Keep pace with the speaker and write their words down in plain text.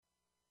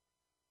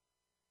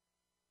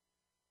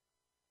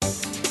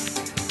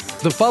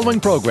The following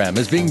program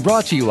is being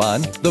brought to you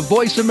on the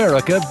Voice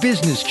America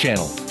Business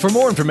Channel. For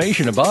more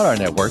information about our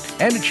network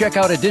and to check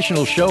out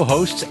additional show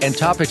hosts and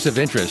topics of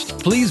interest,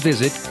 please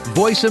visit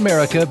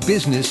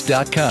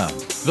voiceamericabusiness.com.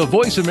 The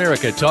Voice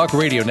America Talk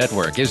Radio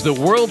Network is the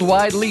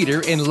worldwide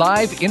leader in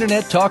live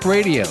Internet talk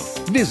radio.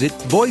 Visit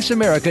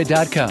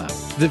voiceamerica.com.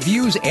 The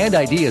views and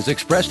ideas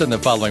expressed on the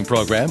following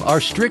program are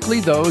strictly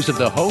those of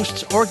the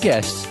hosts or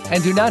guests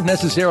and do not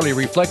necessarily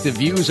reflect the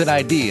views and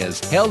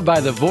ideas held by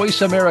the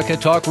Voice America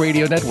Talk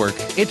Radio Network,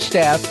 its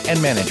staff,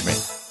 and management.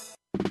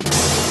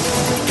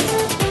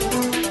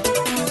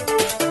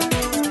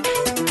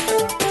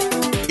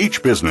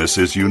 Each business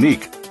is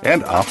unique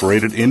and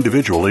operated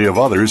individually of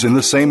others in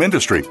the same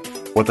industry.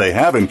 What they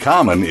have in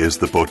common is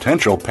the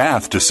potential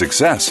path to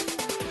success.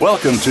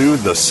 Welcome to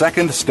The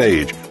Second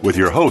Stage with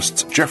your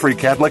hosts, Jeffrey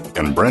Cadlick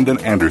and Brendan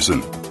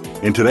Anderson.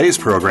 In today's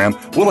program,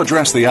 we'll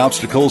address the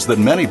obstacles that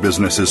many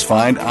businesses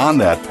find on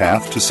that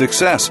path to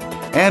success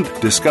and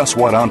discuss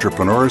what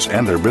entrepreneurs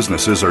and their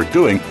businesses are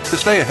doing to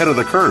stay ahead of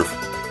the curve.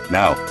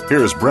 Now,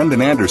 here's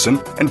Brendan Anderson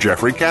and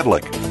Jeffrey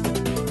Cadlick.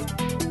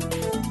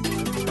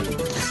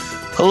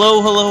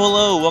 Hello.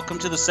 Welcome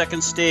to The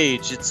Second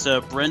Stage. It's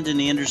Brendan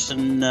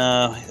Anderson.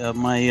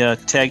 My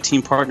tag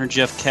team partner,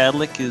 Jeff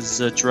Cadlick,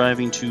 is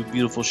driving to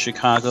beautiful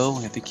Chicago.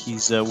 I think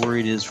he's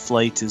worried his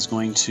flight is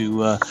going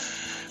to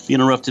be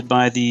interrupted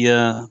by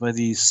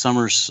the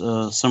summer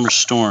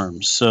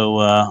storms. So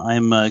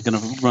I'm going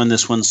to run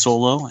this one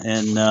solo,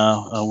 and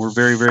we're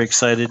very, very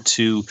excited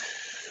to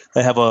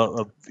have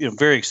a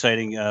very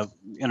exciting,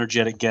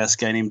 energetic guest,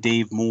 guy named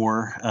Dave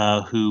Moore,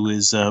 who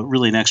is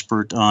really an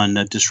expert on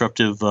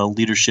disruptive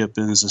leadership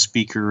and is a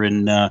speaker.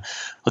 And I'll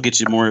get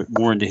you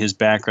more into his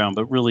background,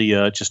 but really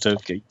just to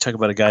talk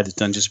about a guy that's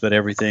done just about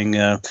everything.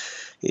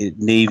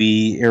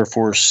 Navy, Air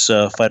Force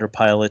fighter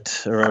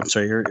pilot, or I'm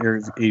sorry,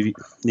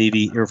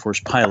 Navy, Air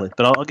Force pilot.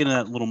 But I'll get into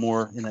that a little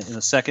more in a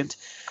second.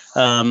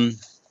 It's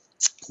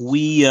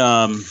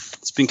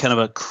been kind of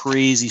a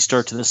crazy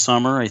start to the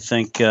summer. I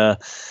think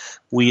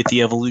we at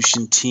the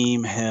Evolution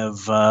team have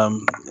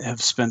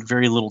spent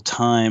very little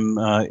time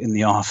in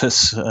the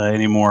office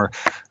anymore.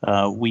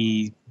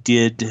 We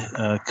did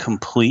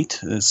complete,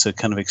 it's a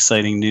kind of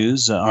exciting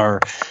news, our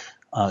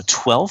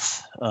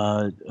 12th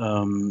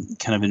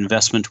kind of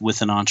investment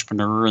with an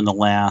entrepreneur in the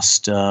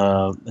last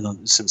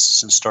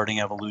since starting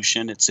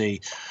Evolution. It's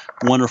a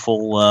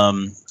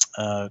wonderful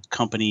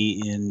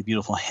company in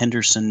beautiful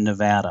Henderson,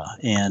 Nevada,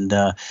 and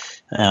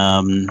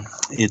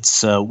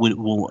it's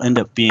will end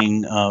up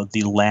being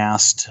the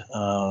last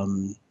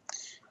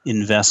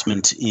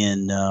investment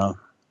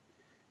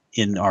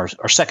in our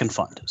second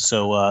fund.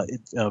 So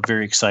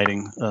very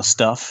exciting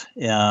stuff.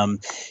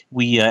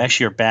 We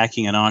actually are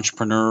backing an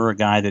entrepreneur, a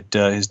guy that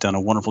has done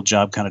a wonderful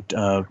job kind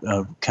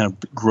of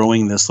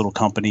growing this little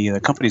company. The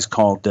company's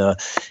called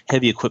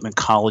Heavy Equipment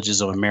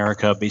Colleges of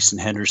America, based in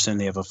Henderson.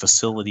 They have a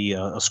facility,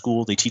 a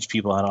school. They teach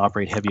people how to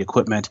operate heavy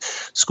equipment.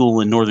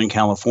 School in Northern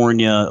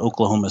California,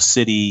 Oklahoma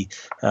City,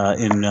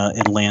 in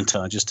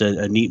Atlanta. Just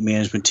a neat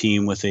management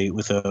team with a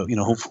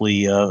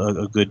hopefully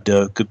a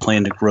good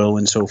plan to grow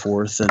and so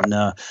forth.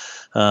 And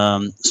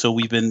so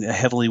we've been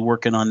heavily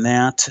working on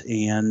that,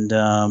 and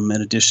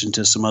in addition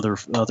to some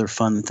other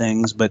fun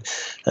things. But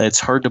it's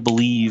hard to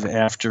believe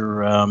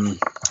after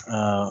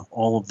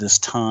all of this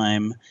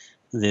time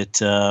that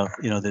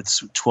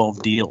that's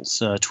 12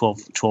 deals,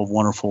 12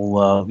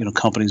 wonderful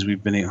companies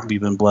we've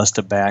been blessed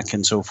to back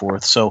and so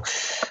forth. So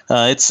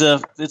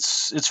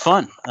it's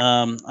fun.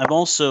 I've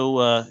also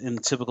in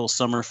typical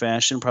summer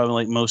fashion, probably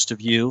like most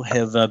of you,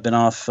 have been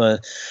off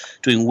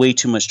doing way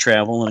too much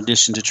travel in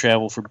addition to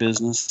travel for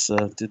business.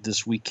 Did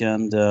this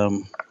weekend.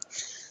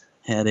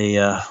 Had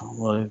a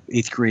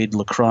 8th grade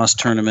lacrosse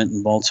tournament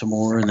in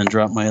Baltimore, and then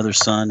dropped my other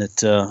son at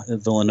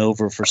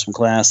Villanova for some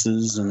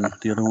classes, and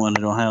the other one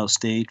at Ohio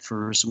State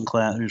for some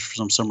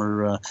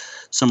summer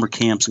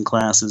camps and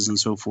classes and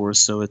so forth.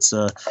 So it's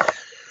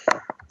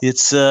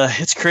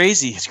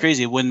crazy. It's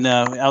crazy when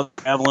out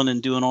traveling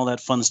and doing all that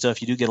fun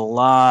stuff. You do get a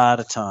lot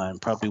of time,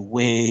 probably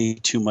way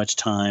too much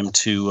time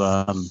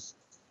to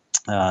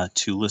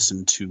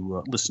listen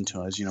to.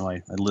 As you know,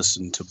 I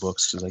listen to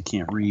books because I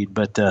can't read.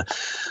 But I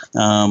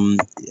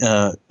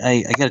got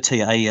to tell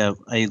you,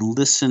 I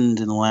listened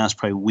in the last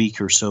probably week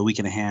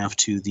and a half,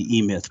 to The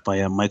E-Myth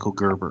by Michael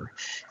Gerber.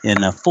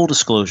 And full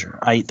disclosure,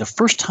 the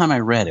first time I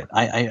read it,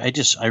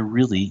 I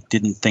really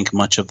didn't think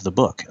much of the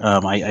book.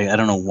 I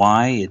don't know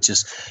why. It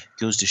just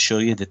goes to show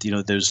you that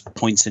there's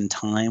points in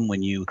time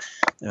when you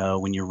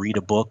read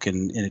a book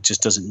and it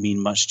just doesn't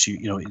mean much to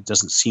it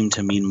doesn't seem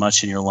to mean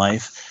much in your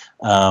life.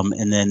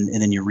 And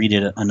then you read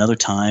it another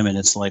time, and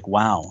it's like,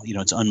 wow,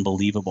 it's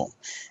unbelievable.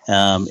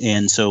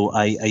 And so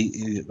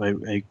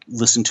I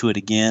listened to it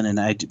again, and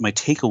my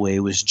takeaway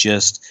was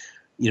just,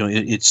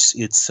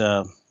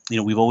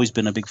 we've always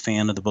been a big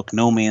fan of the book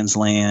No Man's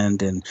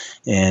Land, and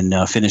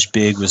Finish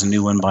Big was a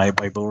new one by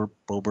Bo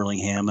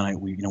Burlingham, and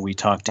we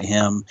talked to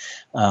him.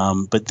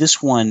 But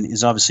this one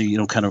is obviously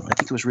I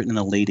think it was written in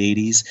the late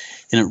 '80s,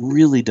 and it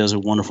really does a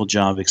wonderful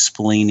job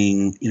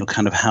explaining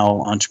kind of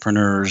how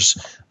entrepreneurs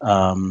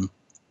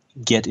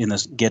get in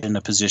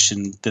a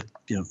position that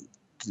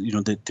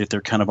that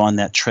they're kind of on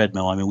that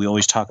treadmill. I mean, we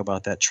always talk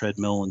about that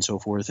treadmill and so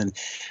forth. And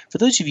for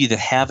those of you that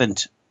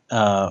haven't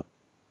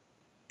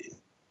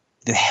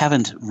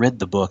read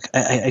the book,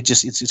 I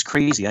just it's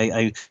crazy.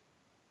 I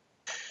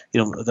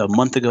a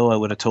month ago I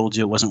would have told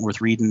you it wasn't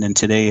worth reading, and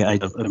today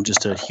I'm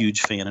just a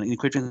huge fan. And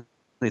quite frankly,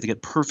 I think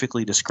it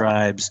perfectly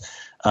describes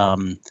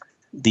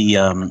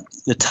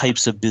the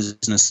types of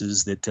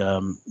businesses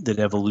that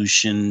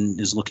Evolution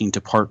is looking to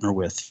partner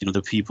with.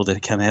 The people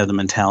that kind of have the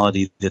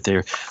mentality that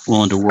they're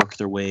willing to work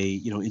their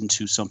way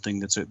into something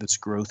that's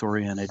growth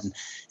oriented.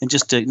 And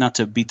just not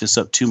to beat this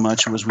up too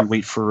much as we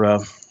wait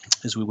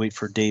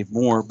for Dave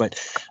Moore, but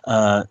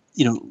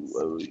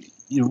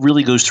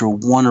really goes through a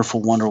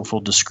wonderful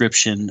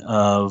description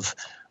of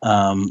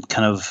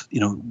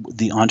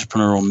the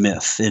entrepreneurial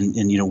myth and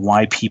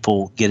why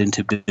people get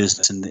into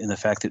business and the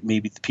fact that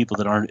maybe the people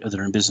that are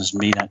in business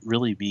may not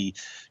really be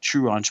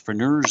true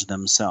entrepreneurs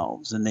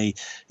themselves. And they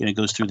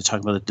goes through to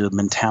talk about the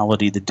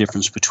mentality, the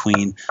difference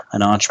between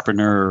an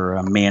entrepreneur,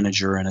 a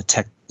manager, and a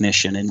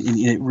technician. And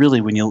it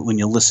really, when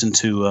you listen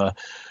to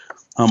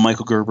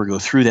Michael Gerber go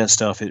through that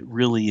stuff, it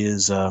really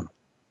is a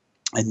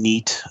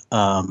neat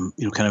kind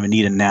of a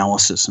neat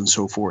analysis and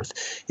so forth.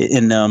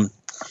 And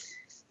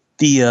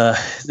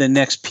the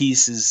next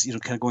piece is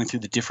kind of going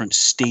through the different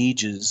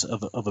stages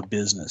of a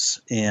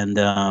business, and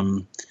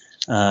going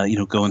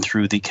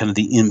through the kind of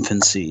the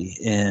infancy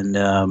and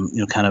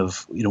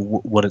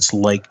what it's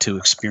like to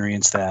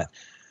experience that.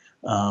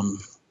 I'm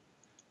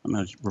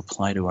going to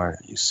reply to our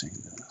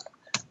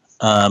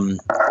kind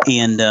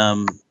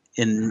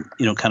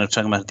of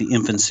talking about the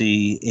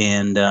infancy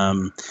and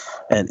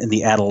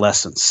the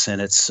adolescence,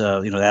 and it's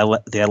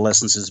the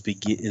adolescence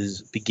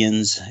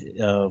begins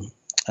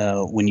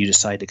when you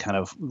decide to kind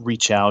of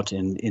reach out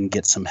and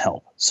get some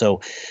help.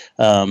 So,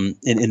 and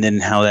then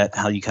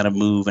how you kind of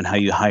move and how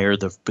you hire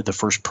the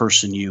first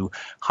person you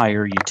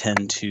hire, you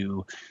tend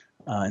to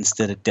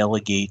instead of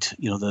delegate,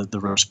 the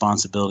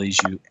responsibilities,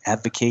 you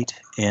advocate.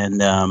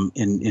 And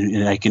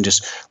I can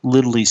just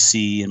literally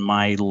see in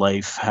my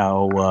life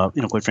how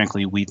quite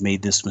frankly we've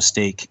made this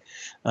mistake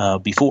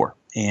before.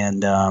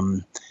 And how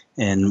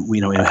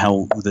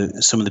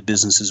some of the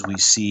businesses we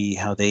see,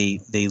 how they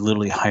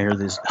literally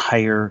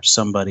hire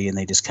somebody and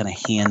they just kind of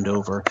hand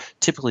over,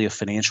 typically a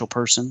financial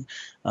person,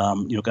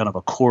 kind of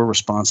a core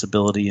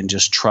responsibility, and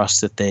just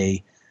trust that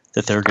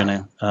they're going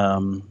to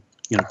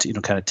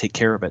kind of take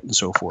care of it and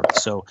so forth.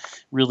 So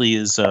really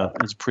is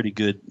pretty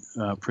good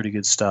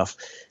stuff.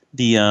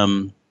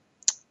 And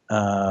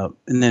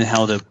then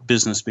how the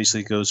business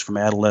basically goes from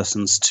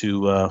adolescence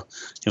to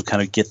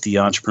kind of get the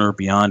entrepreneur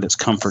beyond its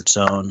comfort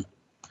zone.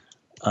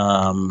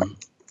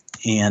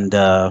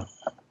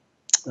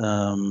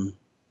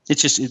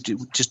 It's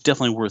just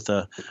definitely worth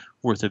a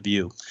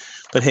view.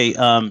 But hey,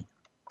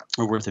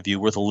 or worth a view,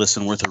 worth a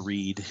listen, worth a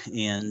read.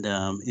 And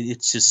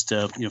it's just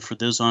for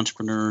those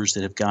entrepreneurs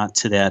that have got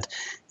to that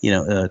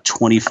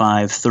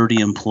 25, 30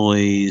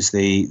 employees,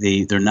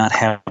 they're not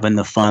having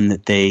the fun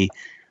that they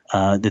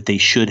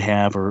should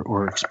have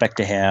or expect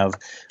to have.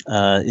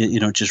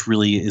 It just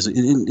really is.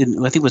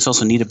 And I think what's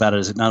also neat about it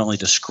is it not only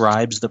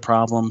describes the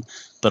problem,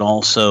 but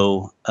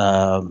also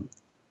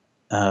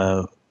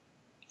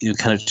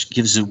kind of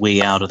gives a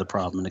way out of the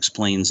problem and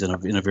explains in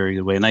a very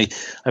good way. And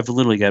I've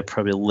literally got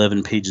probably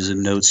 11 pages of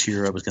notes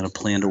here I was going to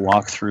plan to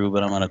walk through,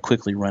 but I'm going to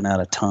quickly run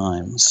out of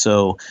time.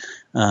 So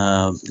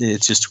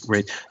it's just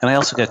great. And I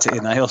also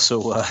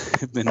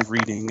have been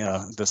reading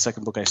the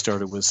second book I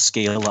started was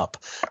Scale Up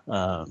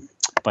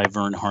by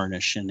Vern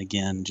Harnish. And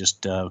again,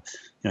 just I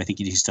think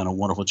he's done a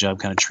wonderful job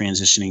kind of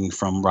transitioning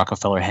from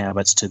Rockefeller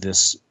habits to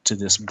this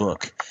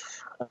book.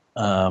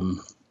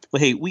 Well,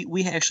 hey,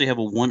 we actually have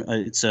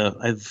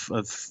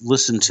I've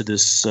listened to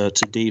this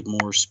to Dave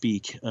Moore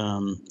speak.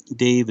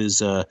 Dave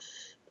is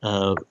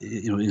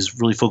is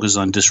really focused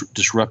on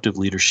disruptive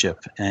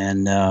leadership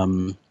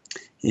and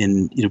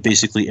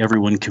basically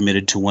everyone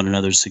committed to one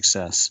another's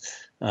success.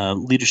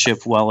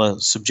 Leadership, while a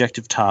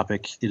subjective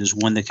topic, it is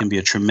one that can be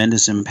a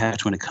tremendous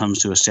impact when it comes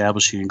to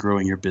establishing and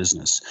growing your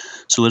business.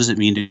 So what does it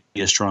mean to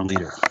be a strong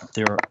leader?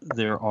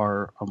 There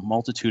are a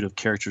multitude of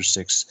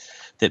characteristics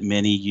that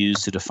many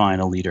use to define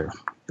a leader,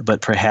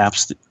 but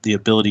perhaps the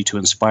ability to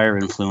inspire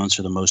and influence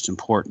are the most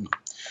important.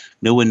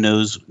 No one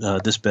knows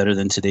this better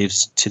than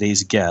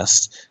today's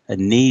guest, a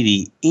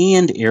Navy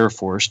and Air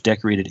Force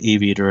decorated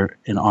aviator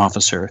and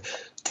officer,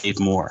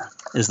 Dave Moore.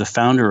 As the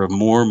founder of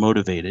More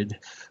Motivated,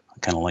 I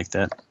kind of like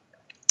that.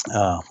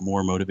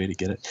 More motivated,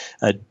 get it?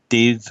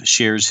 Dave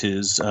shares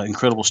his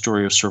incredible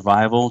story of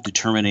survival,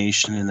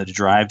 determination, and the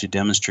drive to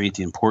demonstrate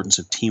the importance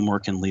of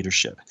teamwork and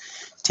leadership.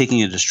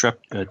 Taking a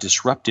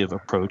disruptive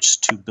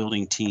approach to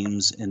building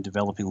teams and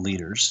developing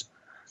leaders.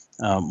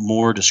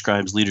 Moore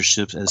describes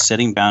leadership as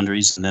setting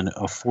boundaries and then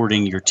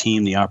affording your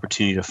team the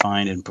opportunity to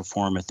find and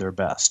perform at their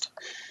best.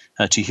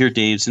 To hear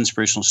Dave's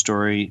inspirational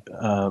story,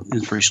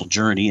 inspirational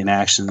journey and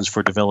actions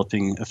for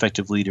developing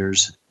effective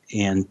leaders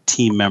and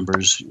team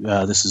members,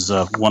 this is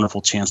a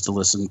wonderful chance to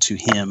listen to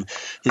him.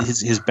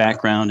 His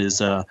background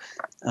is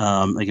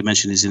Like I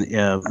mentioned, he's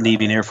a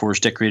Navy and Air Force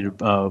decorated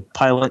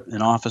pilot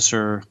and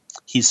officer.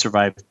 He's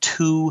survived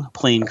 2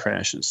 plane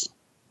crashes.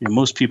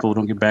 Most people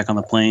don't get back on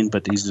the plane,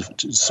 but he's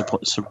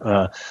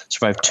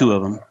survived 2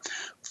 of them.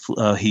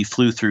 He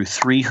flew through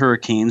 3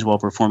 hurricanes while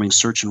performing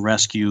search and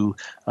rescue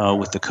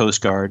with the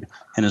Coast Guard,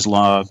 and has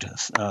logged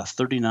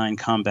 39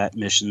 combat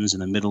missions in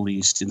the Middle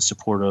East in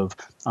support of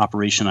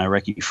Operation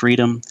Iraqi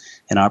Freedom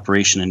and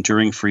Operation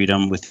Enduring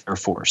Freedom with Air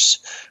Force.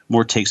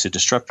 Moore takes a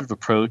disruptive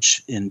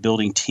approach in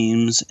building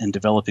teams and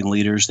developing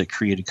leaders that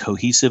create a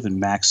cohesive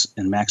and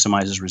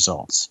maximizes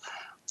results,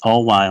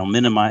 all while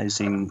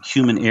minimizing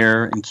human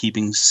error and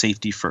keeping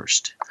safety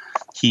first.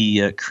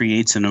 He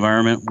creates an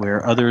environment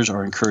where others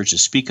are encouraged to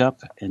speak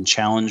up and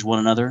challenge one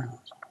another.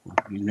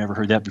 You've never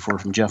heard that before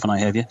from Jeff and I,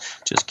 have you?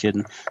 Just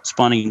kidding.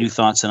 Spawning new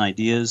thoughts and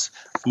ideas.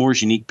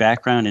 Moore's unique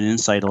background and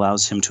insight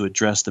allows him to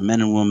address the men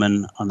and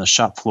women on the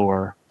shop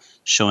floor,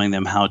 showing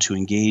them how to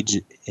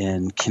engage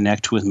and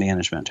connect with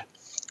management,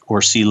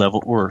 or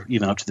C-level, or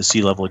even up to the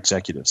C-level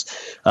executives.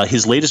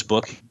 His latest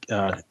book,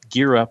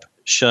 Gear Up,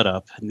 Shut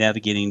Up: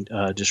 Navigating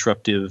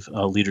Disruptive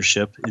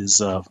Leadership, is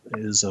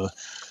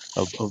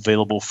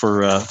available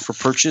for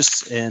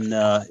purchase, and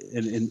I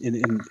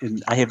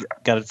have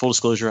got it, full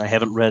disclosure, I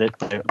haven't read it,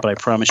 but I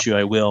promise you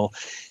I will.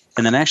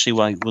 And then actually,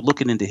 while we're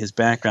looking into his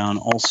background,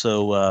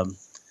 also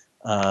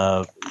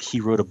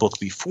he wrote a book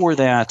before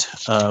that,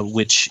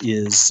 which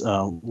is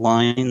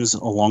Lines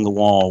Along the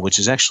Wall, which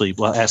is actually,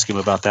 well, I'll ask him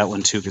about that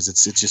one too,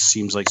 because it just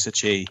seems like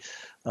such a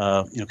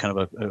kind of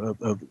a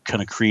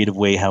kind of creative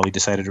way how he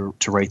decided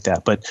to write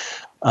that. But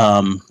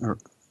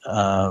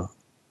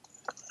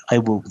I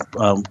will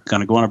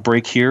kind of go on a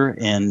break here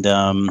and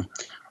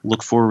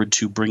look forward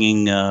to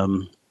bringing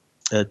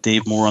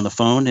Dave Moore on the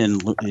phone,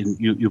 and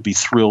you'll be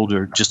thrilled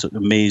or just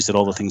amazed at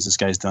all the things this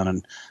guy's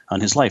done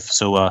on his life.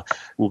 So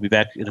we'll be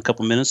back in a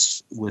couple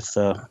minutes with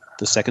the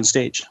second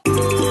stage.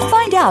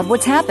 Find out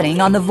what's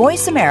happening on the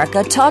Voice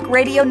America Talk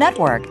Radio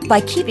Network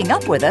by keeping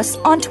up with us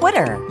on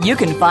Twitter. You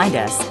can find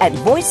us at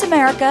Voice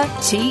America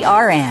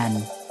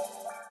TRN.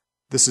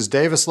 This is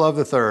Davis Love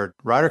III,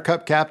 Ryder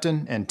Cup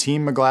captain and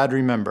Team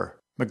McGladrey member.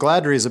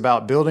 McGladrey is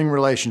about building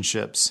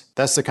relationships.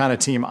 That's the kind of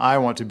team I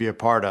want to be a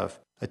part of.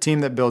 A team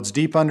that builds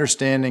deep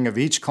understanding of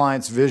each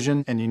client's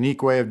vision and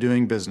unique way of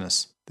doing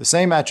business. The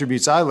same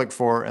attributes I look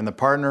for in the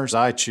partners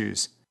I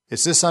choose.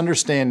 It's this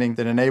understanding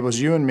that enables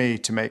you and me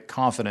to make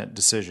confident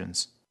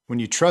decisions. When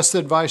you trust the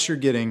advice you're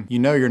getting, you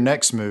know your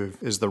next move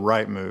is the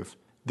right move.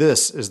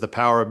 This is the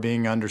power of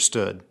being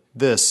understood.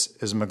 This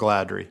is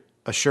McGladrey.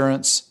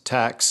 Assurance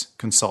Tax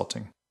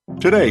Consulting.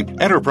 Today,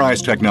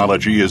 enterprise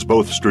technology is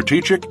both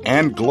strategic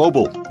and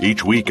global.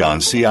 Each week on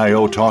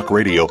CIO Talk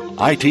Radio,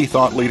 IT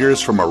thought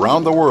leaders from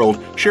around the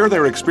world share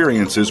their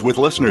experiences with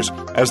listeners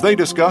as they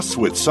discuss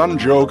with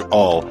Sanjog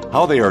Aul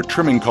how they are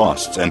trimming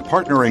costs and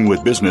partnering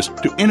with business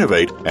to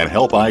innovate and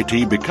help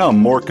IT become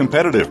more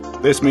competitive.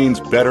 This means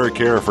better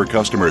care for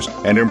customers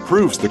and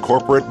improves the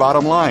corporate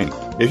bottom line.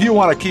 If you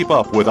want to keep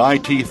up with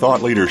IT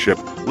thought leadership,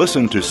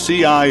 listen to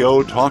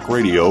CIO Talk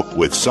Radio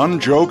with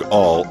Sanjog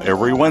Aul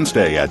every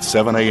Wednesday at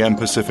 7 a.m.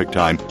 Pacific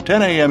Time,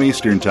 10 a.m.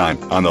 Eastern Time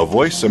on the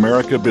Voice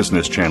America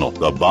Business Channel,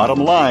 the bottom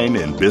line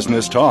in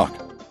business talk.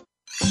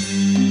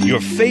 Your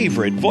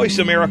favorite Voice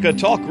America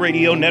Talk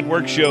Radio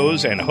Network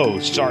shows and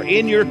hosts are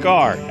in your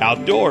car,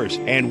 outdoors,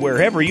 and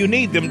wherever you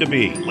need them to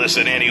be.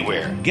 Listen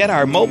anywhere. Get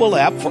our mobile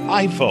app for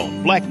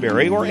iPhone,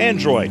 BlackBerry, or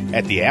Android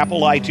at the Apple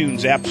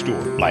iTunes App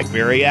Store,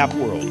 BlackBerry App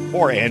World,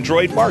 or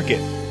Android Market.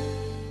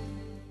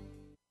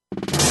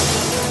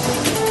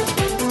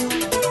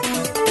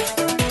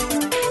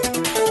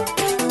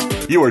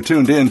 You are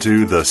tuned in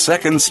to The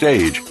Second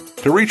Stage.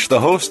 To reach the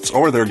hosts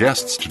or their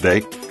guests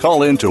today,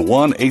 call in to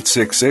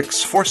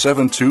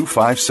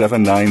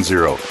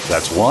 1-866-472-5790.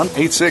 That's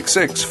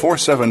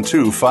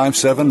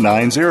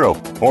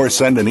 1-866-472-5790. Or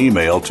send an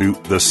email to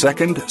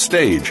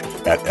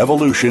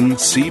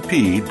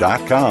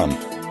thesecondstage@evolutioncp.com.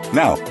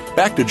 Now,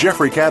 back to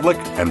Jeffrey Cadlick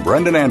and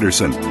Brendan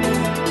Anderson.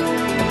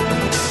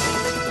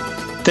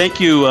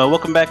 Thank you.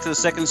 Welcome back to The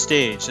Second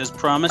Stage. As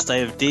promised, I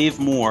have Dave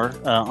Moore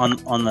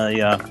on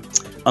the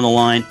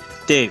line.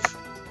 Dave,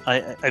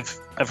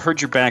 I've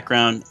heard your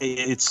background.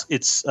 I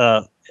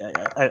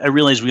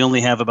realize we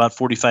only have about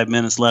 45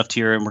 minutes left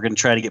here, and we're going to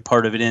try to get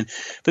part of it in.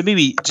 But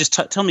maybe just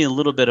tell me a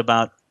little bit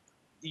about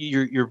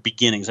your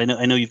beginnings. I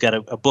know you've got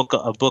a book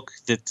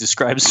that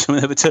describes some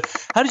of it. So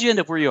how did you end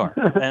up where you are?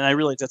 And I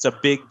realize that's a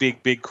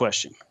big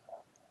question.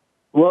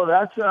 Well,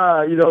 that's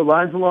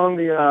lines along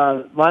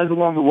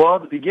the wall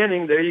at the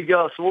beginning. There you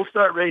go. So we'll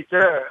start right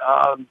there.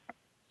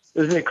 It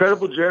was an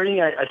incredible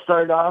journey. I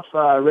started off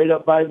right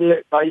up by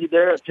you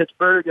there in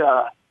Pittsburgh.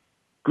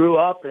 Grew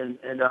up and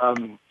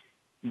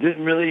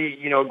didn't really,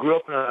 grew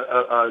up in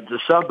the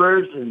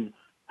suburbs and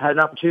had an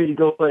opportunity to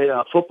go play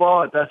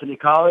football at Bethany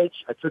College.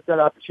 I took that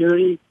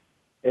opportunity,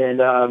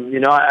 and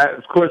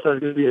of course I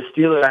was going to be a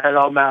Steeler. I had it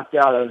all mapped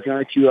out. I was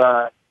going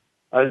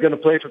to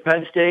play for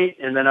Penn State,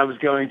 and then I was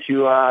going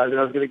to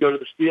go to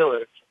the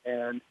Steelers.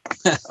 And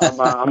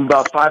I'm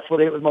about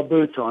 5'8" with my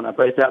boots on. I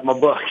write that in my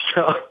book.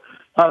 So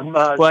I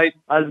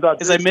was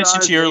about as I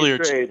mentioned to you earlier,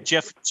 grade.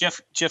 Jeff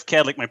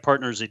Cadlick, my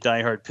partner, is a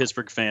diehard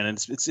Pittsburgh fan,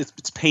 and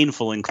it's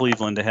painful in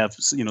Cleveland to have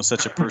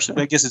such a person.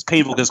 I guess it's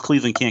painful because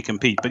Cleveland can't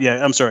compete. But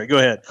yeah, I'm sorry. Go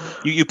ahead.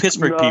 You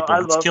Pittsburgh people,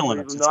 it's killing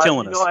us. It's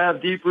killing us. I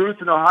have deep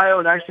roots in Ohio,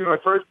 and actually my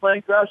first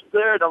plane crash was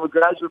there, and I'm a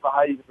graduate of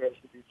Ohio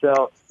University.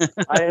 So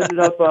I ended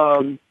up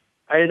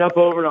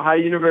over in Ohio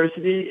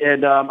University,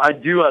 and I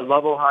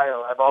love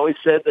Ohio. I've always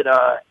said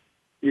that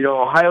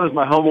Ohio is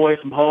my home away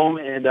from home,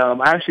 and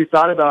I actually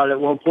thought about it at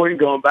one point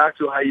going back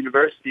to Ohio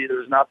University. There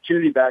was an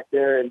opportunity back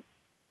there,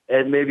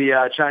 and maybe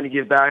trying to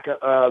give back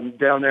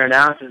down there in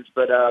Athens.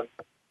 But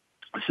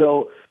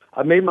so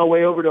I made my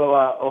way over to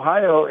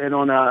Ohio, and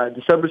on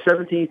December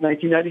 17th,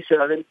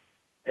 1997,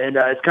 and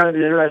it's kind of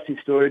an interesting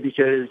story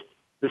because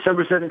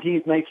December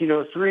 17th,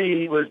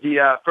 1903 was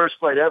the first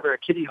flight ever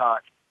at Kitty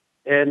Hawk,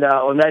 and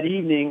on that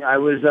evening I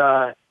was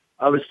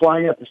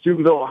flying up to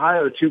Steubenville,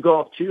 Ohio, to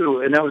Golf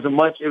 2, and it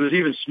was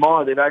even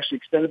smaller. They've actually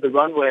extended the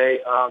runway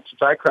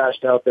since I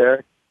crashed out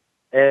there.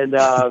 And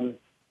I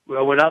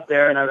went up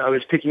there, and I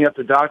was picking up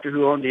the doctor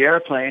who owned the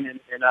airplane,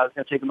 and I was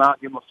going to take him out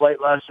and give him a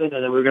flight lesson,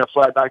 and then we were going to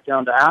fly back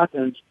down to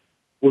Athens.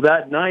 Well,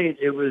 that night,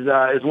 it was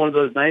one of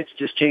those nights that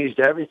just changed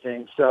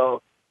everything.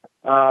 So,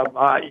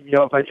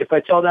 if I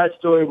tell that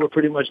story, we're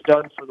pretty much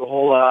done for the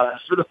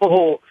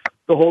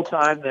whole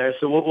time there.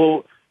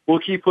 So we'll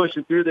keep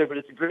pushing through there, but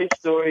it's a great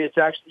story. It's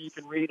actually, you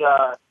can read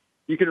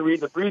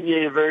the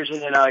abbreviated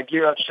version in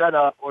Gear Up, Shut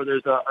Up, or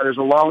there's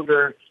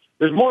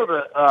more of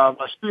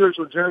a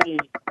spiritual journey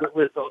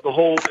with the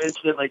whole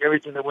incident, like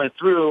everything that went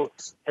through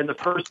in the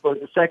first book.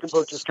 The second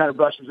book just kind of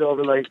brushes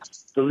over like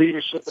the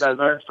leadership that I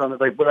learned from it,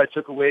 like what I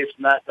took away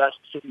from that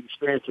specific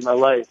experience in my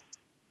life.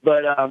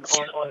 But on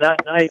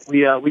that night,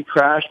 we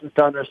crashed and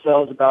found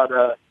ourselves about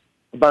a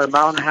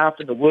mile and a half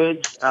in the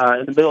woods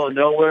in the middle of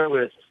nowhere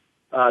with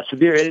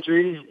severe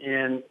injuries,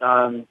 and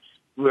I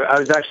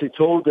was actually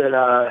told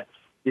that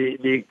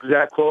the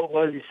exact quote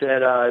was, he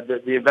said,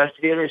 the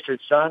investigator, he said,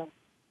 son,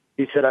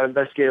 he said, I've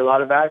investigated a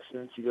lot of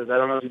accidents. He goes, I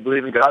don't know if you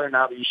believe in God or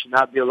not, but you should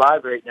not be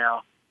alive right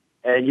now.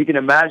 And you can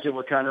imagine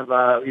what kind of,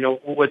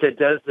 what that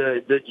does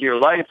to your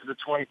life as a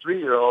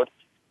 23-year-old.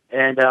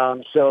 And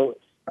so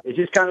it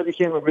just kind of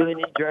became a really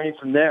neat journey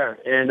from there.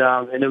 And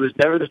it was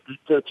never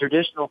the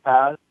traditional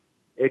path.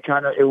 It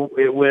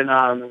went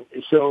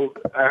so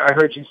I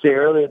heard you say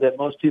earlier that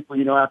most people,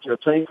 after a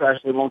plane crash,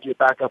 they won't get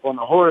back up on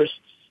the horse.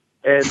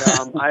 And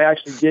I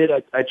actually did.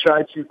 I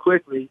tried too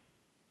quickly,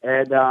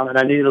 and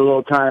I needed a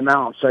little time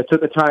out. So I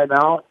took a time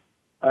out.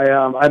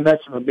 I met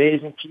some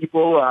amazing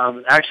people.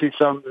 Actually,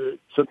 some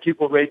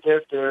people right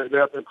there.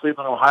 They're up in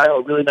Cleveland, Ohio.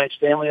 A really nice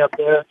family up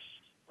there.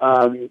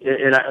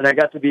 And I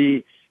got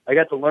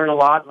to learn a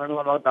lot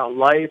about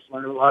life,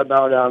 learn a lot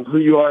about who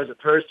you are as a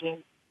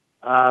person.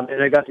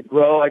 And I got to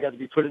grow. I got to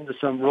be put into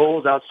some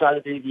roles outside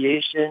of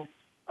aviation,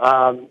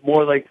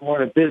 more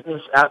in a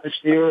business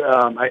atmosphere.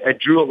 I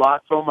drew a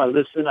lot from them. I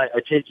listen. I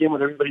take in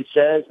what everybody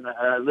says, and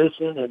I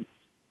listen.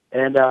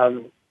 And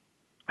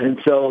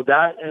so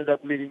that ended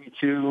up leading me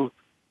to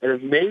an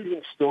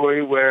amazing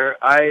story where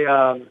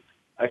I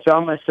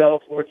found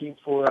myself working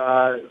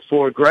for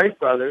Greif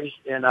Brothers,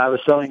 and I was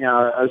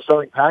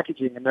selling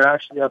packaging, and they're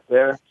actually up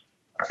there,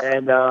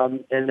 and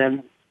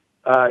then.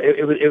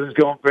 It was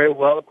going very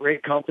well,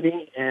 great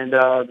company, and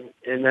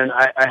then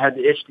I had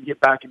the itch to get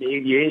back into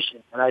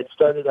aviation, and I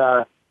started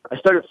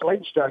flight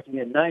instructing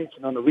at nights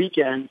and on the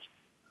weekends,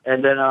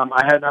 and then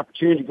I had an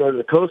opportunity to go to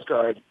the Coast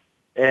Guard.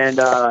 And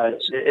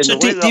so,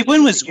 Dave,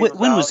 when was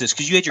this?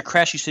 Because you had your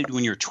crash, you said,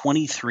 when you were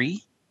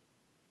 23.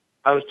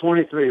 I was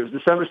 23. It was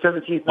December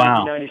 17th,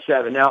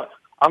 1997. Now,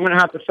 I'm going to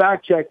have to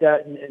fact check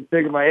that and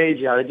figure my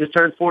age out. I just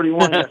turned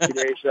 41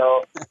 yesterday,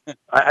 so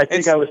I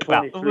think I was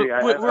 23.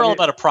 Wow. We're all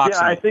about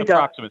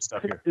approximate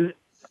stuff here.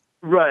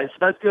 Right, so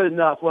that's good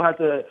enough. We'll have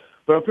to,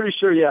 but I'm pretty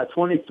sure,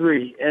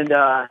 23. And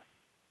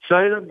so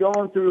I ended up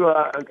going through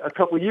a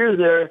couple of years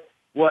there.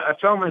 Well, I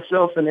found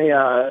myself in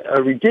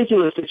a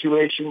ridiculous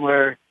situation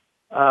where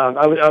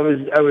I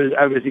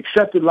was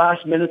accepted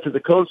last minute to the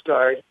Coast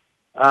Guard.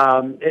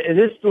 And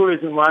this story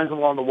is in Lines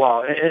Along the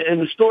Wall. And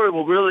the story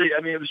will really,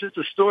 it was just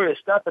a story of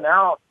stepping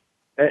out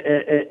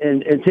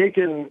and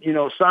taking,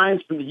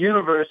 signs from the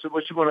universe, or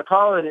what you want to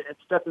call it, and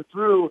stepping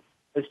through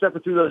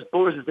those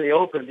doors as they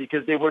opened,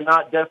 because they were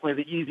not definitely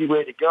the easy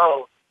way to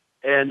go.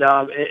 And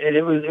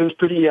it was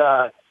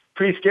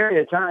pretty scary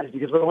at times,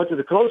 because when I went to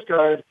the Coast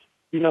Guard,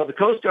 the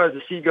Coast Guard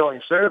is a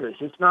seagoing service.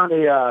 It's not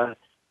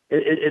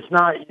it's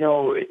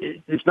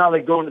not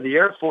like going to the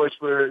Air Force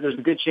where there's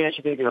a good chance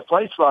you're going to get a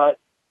flight slot.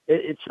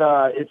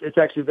 It's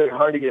actually very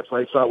hard to get a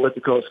flight slot with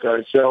the Coast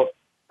Guard. So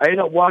I ended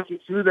up walking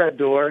through that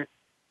door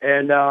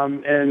and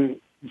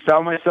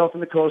found myself in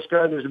the Coast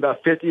Guard. There's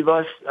about 50 of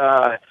us.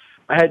 I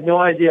had no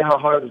idea how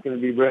hard it was going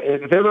to be.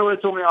 If everyone would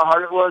have told me how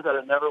hard it was, I'd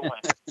have never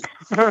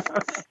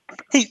went.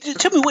 Hey,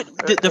 tell me what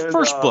the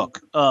first book,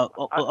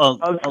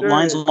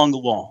 Lines Along the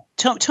Wall.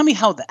 Tell me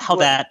how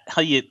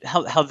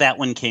that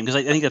one came, because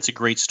I think that's a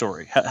great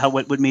story.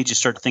 What made you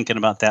start thinking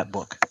about that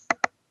book?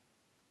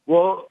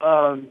 Well,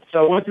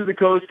 so I went through the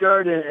Coast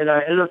Guard, and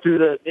I ended up through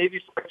the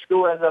Navy Flight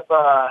School. I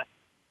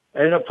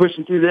ended up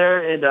pushing through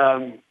there,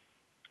 and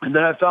then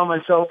I found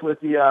myself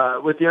with the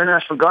Air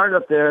National Guard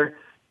up there.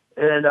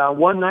 And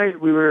one night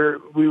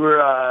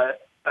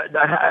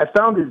I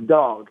found this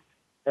dog,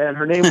 and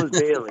her name was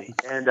Bailey,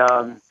 and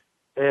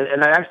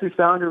I actually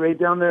found her right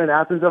down there in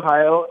Athens,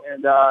 Ohio,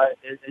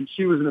 and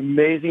she was an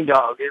amazing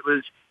dog.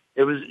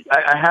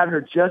 I had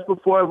her just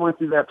before I went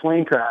through that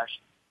plane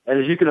crash. And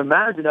as you can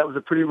imagine, that was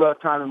a pretty rough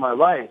time in my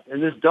life.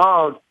 And this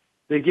dog,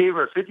 they gave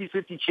her a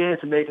 50-50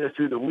 chance of making it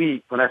through the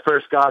week. When I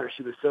first got her,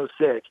 she was so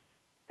sick.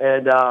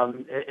 And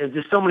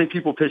just so many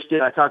people pitched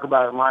in. I talk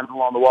about it in Lines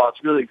Along the Wall.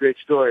 It's really a great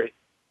story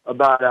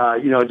about,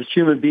 just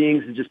human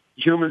beings and just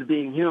humans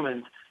being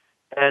humans.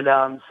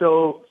 And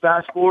so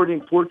fast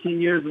forwarding 14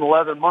 years and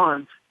 11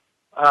 months,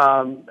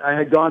 I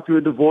had gone through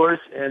a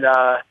divorce, and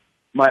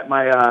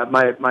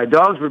my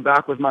dogs were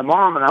back with my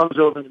mom, and I was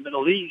over in the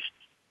Middle East.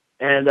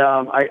 And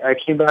I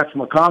came back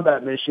from a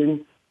combat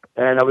mission,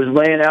 and I was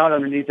laying out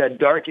underneath that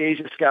dark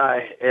Asia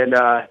sky. And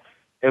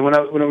when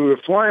we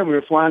were flying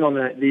on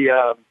we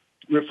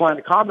were flying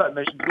the combat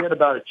missions. We had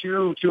about a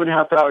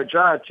 2.5 hour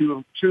drive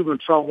to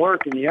and from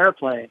work in the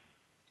airplane.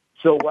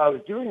 So while I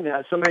was doing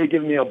that, somebody had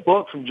given me a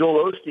book from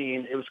Joel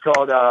Osteen. It was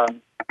called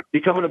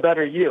Becoming a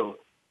Better You.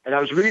 And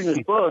I was reading this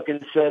book,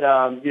 and it said,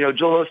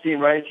 Joel Osteen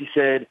writes, he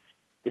said,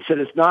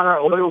 it's not our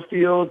oil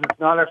fields, it's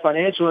not our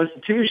financial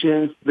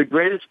institutions. The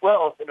greatest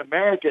wealth in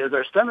America is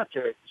our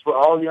cemetery. It's where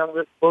all the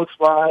unwritten books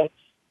lie.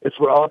 It's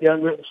where all the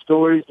unwritten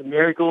stories, the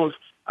miracles.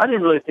 I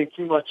didn't really think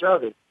too much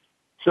of it.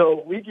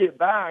 So we get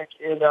back,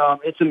 and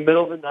it's in the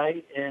middle of the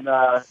night, and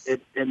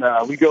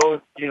we go,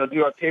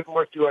 do our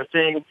paperwork, do our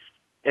thing,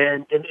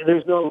 and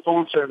there's no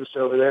phone service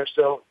over there.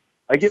 So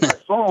I get my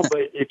phone,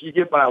 but if you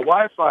get my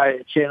Wi-Fi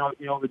channel,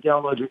 to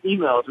download your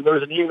emails. And there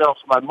was an email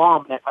from my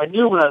mom, and I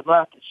knew when I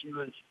left that she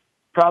was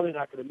probably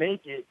not going to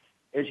make it.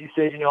 And she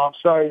said, I'm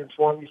sorry to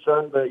inform you,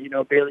 son, but,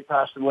 Bailey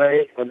passed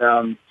away. And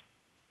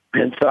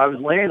so I was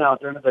laying out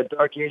there under that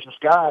dark Asian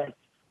sky,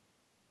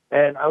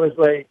 and I was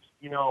like,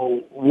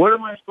 what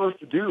am I supposed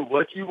to do?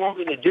 What do you want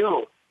me to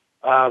do?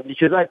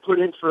 Because I put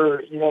in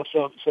for,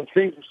 some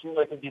things that seemed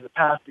like would be the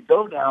path to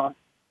go down.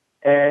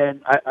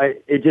 And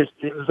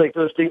it was like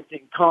those things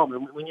didn't come.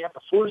 And when you have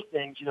to force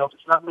things, if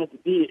it's not meant to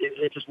be,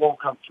 it just won't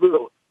come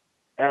through.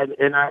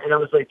 And I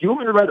was like, do you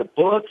want me to write a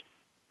book?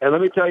 And let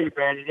me tell you,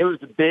 Brandon, it was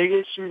the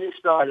biggest shooting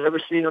star I'd ever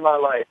seen in my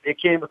life. It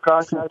came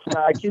across that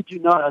sky. I kid you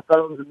not, I thought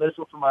it was a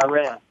missile from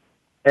Iran.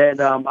 And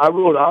I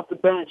rolled off the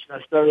bench,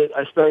 and I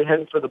started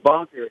heading for the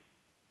bunker.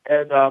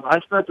 And I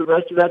spent the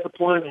rest of that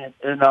deployment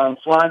and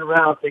flying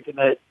around thinking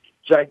that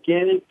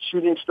gigantic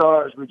shooting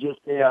stars were just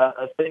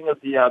a thing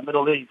of the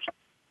Middle East.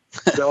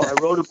 So I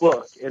wrote a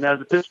book, and as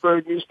the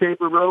Pittsburgh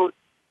newspaper wrote,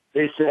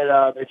 they said,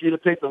 if you'd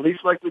have picked the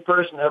least likely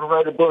person to ever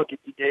write a book,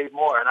 it'd be Dave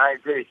Moore, and I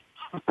agree.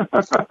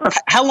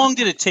 How long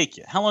did it take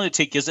you? How long did it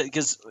take you?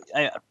 Because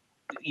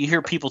you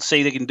hear people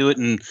say they can do it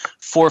in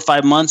 4 or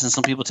 5 months, and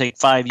some people take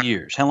 5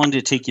 years. How long did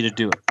it take you to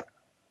do it?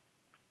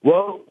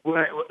 Well,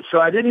 so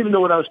I didn't even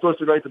know what I was supposed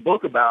to write the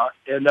book about,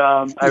 and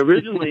I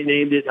originally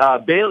named it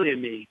Bailey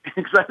and Me,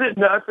 because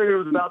I figured it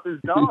was about this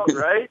dog,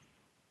 right?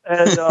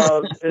 And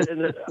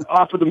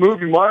off of the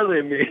movie Marley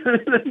and Me.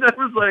 That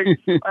was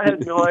like, I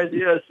had no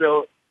idea.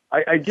 So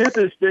I get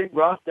this thing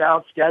roughed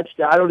out, sketched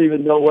out. I don't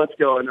even know what's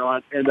going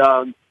on. And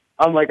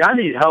I'm like, I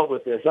need help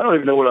with this. I don't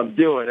even know what I'm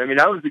doing. I mean,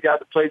 I was the guy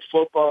that plays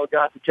football,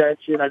 got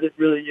detention. I didn't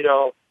really,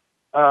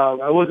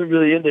 I wasn't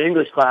really into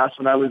English class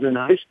when I was in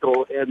high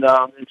school. And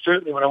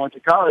certainly when I went to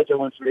college, I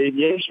went for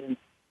aviation.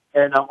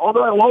 And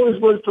although I always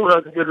was told I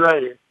was a good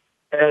writer.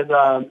 And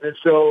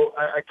so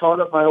I called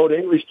up my old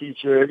English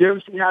teacher. Have you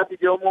ever seen Happy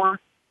Gilmore?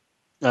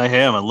 I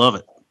have. I love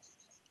it.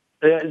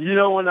 Do you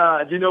know when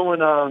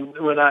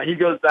he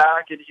goes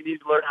back and he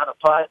needs to learn how to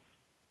putt?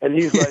 And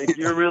he's like,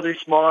 you're really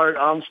smart.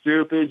 I'm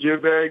stupid. You're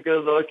very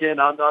good looking.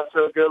 I'm not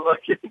so good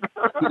looking.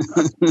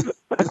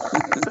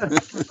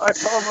 I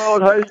called my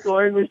old high school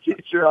English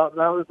teacher up,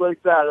 and I was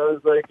like that. I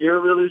was like, you're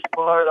really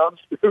smart. I'm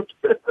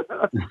stupid.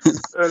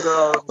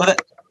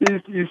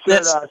 And he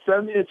said,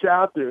 send me a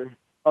chapter.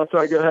 I'm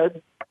sorry, go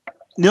ahead.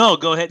 No,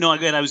 go ahead. No,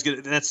 go ahead. I was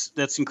good.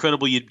 That's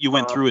incredible. You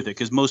went through with it,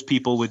 because most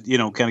people would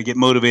kind of get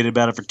motivated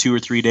about it for 2 or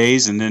 3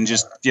 days and then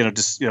just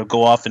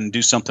go off and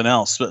do something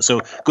else.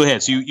 So go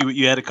ahead. So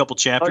you had a couple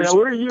chapters. Oh, yeah,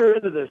 we're a year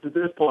into this at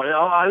this point.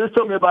 This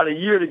took me about a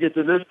year to get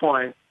to this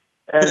point,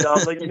 and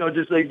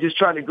just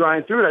trying to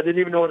grind through it. I didn't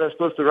even know what I was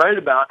supposed to write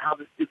about, how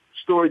the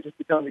story just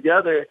to come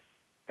together,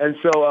 and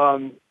so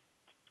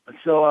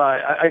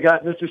I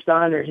got Mr.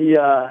 Steiner.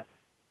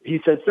 He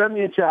said, send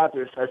me a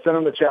chapter. So I sent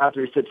him a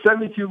chapter. He said,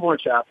 send me 2 more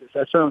chapters.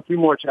 I sent him 2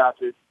 more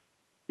chapters.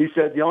 He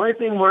said, the only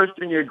thing worse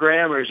than your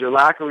grammar is your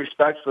lack of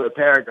respect for the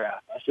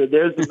paragraph. I said,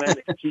 there's the man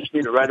that can teach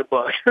me to write a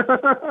book.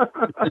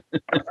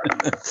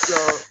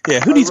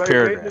 Who needs paragraphs?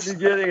 Right in the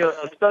beginning,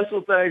 a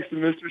special thanks to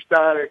Mr.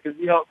 Steiner, because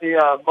he helped me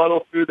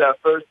muddle through that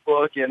first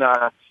book. And,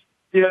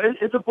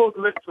 it's a book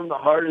written from the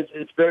heart.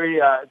 It's very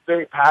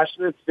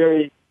passionate.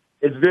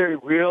 It's very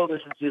real.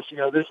 This is just,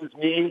 this is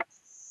me.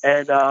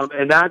 And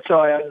that's how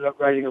I ended up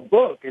writing a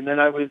book. And then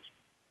I was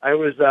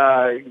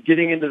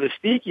getting into the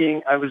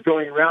speaking. I was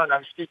going around. I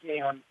was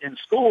speaking in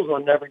schools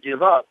on Never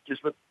Give Up,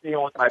 just with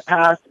with my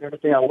past and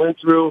everything I went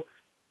through,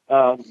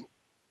 all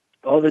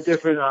the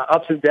different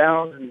ups and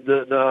downs, and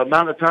the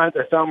amount of times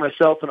I found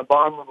myself in the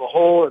bottom of a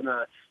hole, and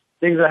the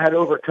things I had to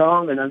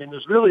overcome. And I mean,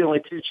 there's really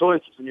only two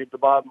choices when you're at the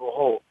bottom of a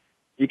hole.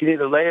 You can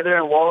either lay there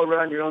and wallow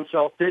around your own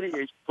self-pity, or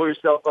you can pull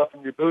yourself up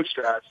from your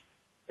bootstraps.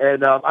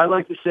 And I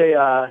like to say,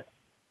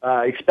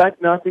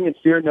 expect nothing and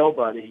fear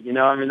nobody.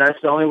 I mean, that's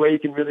the only way you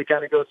can really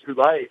kind of go through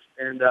life.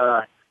 And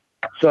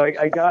so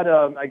I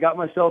got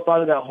myself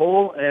out of that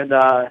hole, and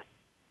I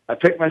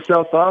picked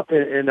myself up,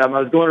 and I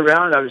was going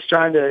around, and I was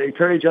trying to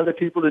encourage other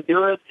people to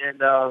do it.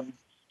 And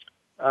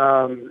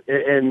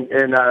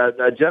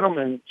a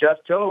gentleman, Jeff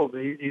Tobe,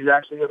 he's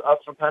actually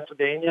up from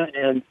Pennsylvania,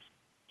 and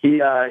he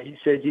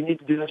said, you need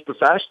to do this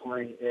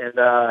professionally.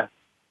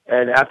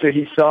 And after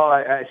he saw,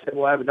 I said,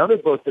 well, I have another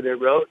book that I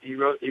wrote. He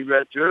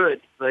read through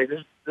it. He's like,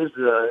 this is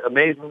an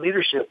amazing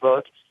leadership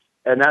book.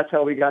 And that's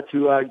how we got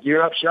to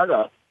Gear Up, Shut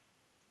Up.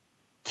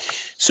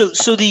 So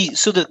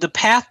the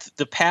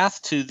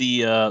path to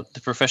the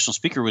professional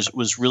speaker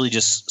was really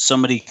just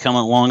somebody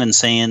coming along and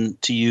saying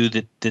to you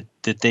that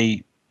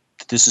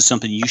this is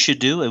something you should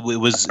do.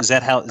 Is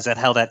that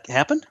how that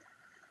happened?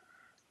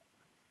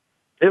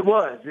 It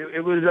was.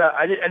 It was.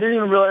 I didn't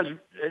even realize.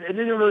 I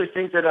didn't really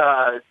think that.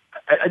 I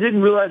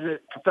didn't realize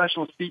that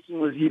professional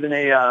speaking was even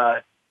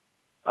a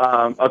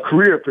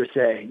career per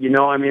se.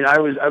 I mean, I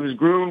was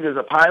groomed as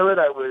a pilot.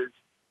 I was.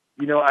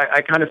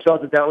 I kind of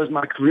felt that was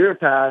my career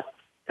path,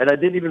 and I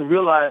didn't even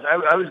realize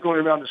I was going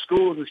around to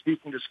schools and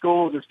speaking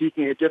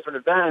at different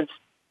events,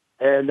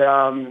 and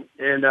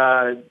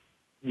the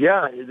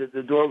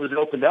door was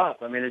opened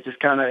up. I mean, it just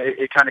kind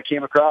of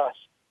came across.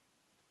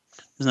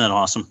 Isn't that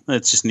awesome?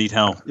 It's just neat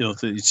how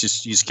it's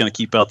just you just kind of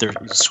keep out there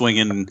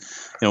swinging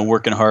and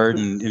working hard,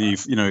 and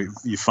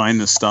you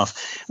find this stuff.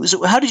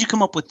 So how did you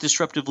come up with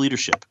disruptive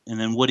leadership, and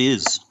then what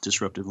is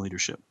disruptive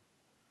leadership?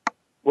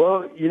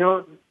 Well,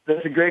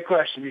 that's a great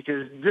question,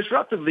 because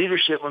disruptive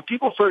leadership. When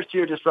people first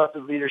hear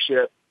disruptive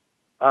leadership,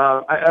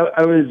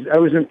 I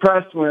was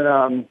impressed when,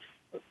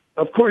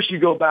 of course, you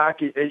go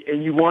back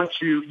and you want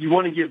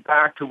to give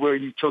back to where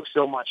you took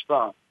so much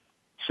from.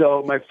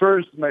 So my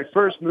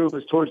first move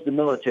was towards the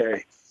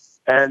military,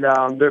 and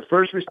their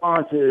first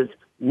response is,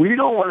 we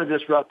don't want a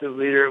disruptive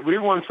leader. We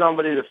want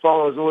somebody that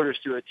follows orders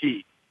to a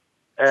T.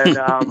 And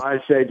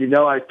I said,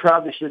 I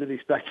probably should have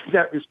expected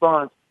that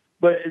response,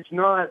 but it's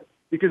not,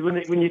 because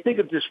when you think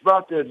of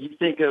disruptive, you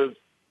think of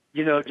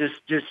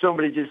just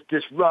somebody just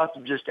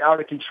disruptive, just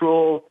out of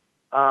control.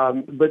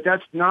 But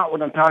that's not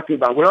what I'm talking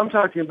about. What I'm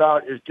talking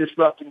about is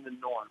disrupting the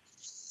norm.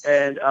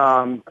 And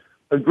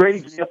a great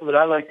example that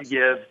I like to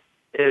give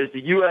is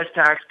the U.S.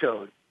 tax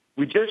code.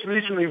 We just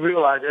recently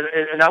realized,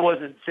 and I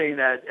wasn't saying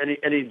that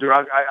any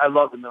drug. I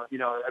love them.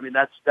 I mean,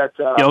 that's.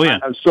 Oh, yeah.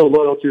 I'm so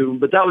loyal to them,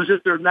 but that was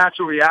just their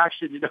natural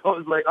reaction.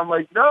 I'm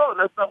like, no,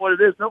 that's not what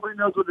it is. Nobody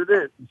knows what it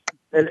is,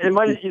 and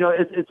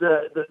it's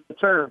the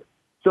term.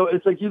 So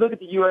it's like, you look at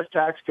the U.S.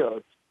 tax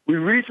code. We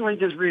recently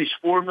just reached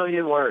 4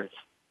 million words.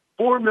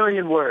 4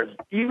 million words.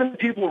 Even the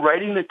people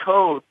writing the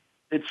code,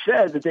 it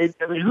said that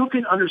who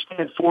can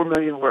understand 4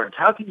 million words?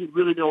 How can you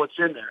really know what's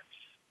in there?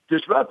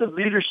 Disruptive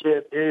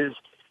leadership is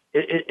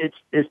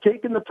it's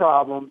taking the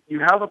problem. You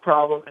have a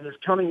problem, and it's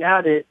coming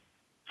at it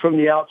from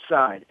the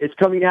outside. It's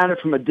coming at it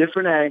from a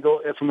different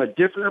angle and from a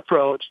different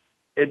approach,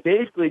 and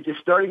basically just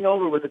starting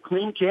over with a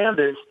clean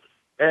canvas.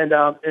 And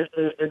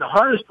the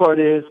hardest part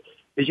is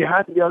you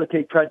have to be able to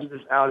take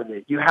prejudice out of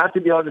it. You have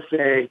to be able to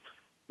say,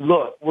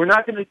 look, we're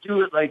not going to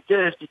do it like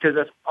this because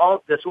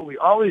that's what we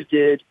always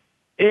did,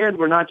 and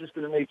we're not just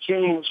going to make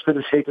change for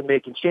the sake of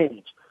making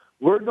change.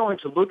 We're going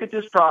to look at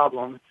this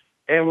problem,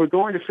 and we're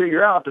going to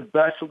figure out the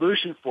best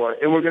solution for it.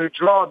 And we're going to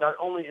draw not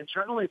only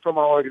internally from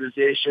our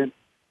organization,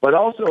 but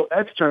also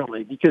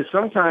externally, because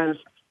sometimes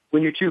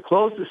when you're too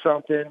close to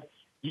something,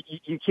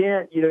 you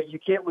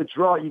can't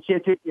withdraw. You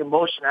can't take the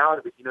emotion out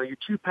of it. You're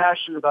too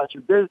passionate about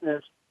your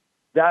business.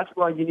 That's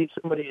why you need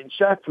somebody in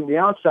check from the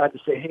outside to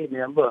say, hey,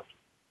 man, look,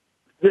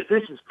 this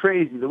is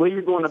crazy. The way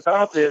you're going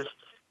about this,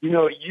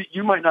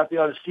 you might not be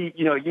able to see,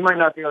 you might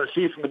not be able to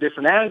see it from a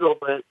different angle,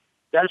 but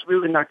that's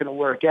really not going to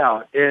work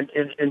out. And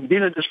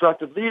being a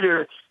disruptive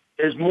leader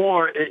is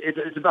more,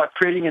 it's about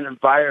creating an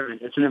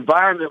environment. It's an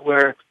environment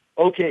where,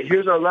 okay,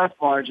 here's our left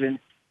margin,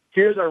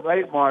 here's our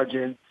right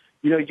margin.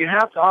 You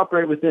have to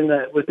operate within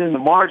the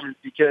margins,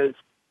 because,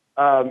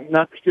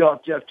 not to steal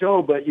off Jeff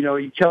Tobe, but,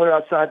 you color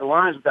outside the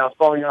lines without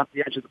falling off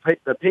the edge of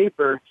the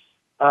paper.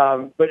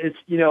 But it's,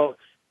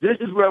 this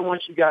is where I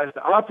want you guys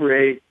to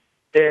operate,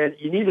 and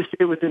you need to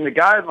stay within the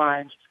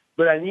guidelines,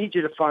 but I need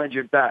you to find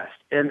your best.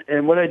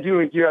 And what I do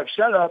in Gear Up,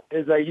 Shut Up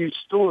is I use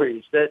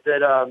stories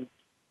that on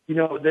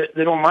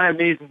my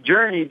amazing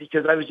journey,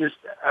 because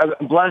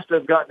I'm blessed to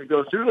have gotten to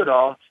go through it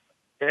all,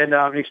 and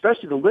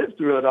especially to live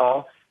through it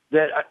all,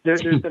 that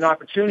there's been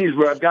opportunities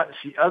where I've gotten to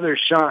see others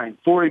shine.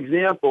 For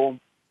example,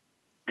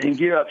 in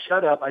Gear Up,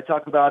 Shut Up, I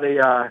talk about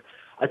a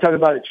I talked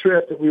about a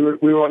trip that we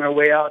were on our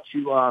way out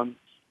to.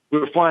 We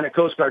were flying a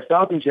Coast Guard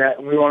Falcon jet,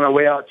 and we were on our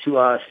way out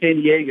to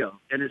San Diego.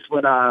 And it's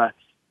when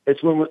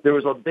there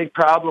was a big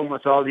problem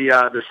with all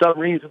the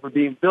submarines that were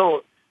being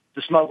built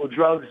to smuggle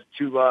drugs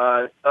to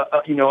up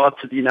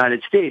to the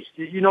United States.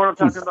 You know what I'm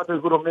talking about?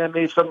 Those little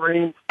man-made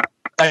submarines.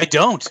 I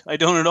don't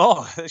at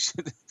all.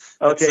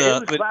 Okay,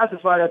 it was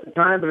classified at the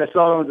time, but I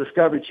saw it on the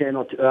Discovery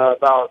Channel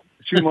about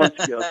 2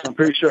 months ago, so I'm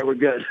pretty sure we're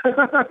good.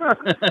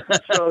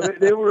 So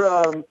they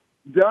were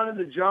down in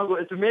the jungle.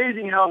 It's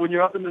amazing how when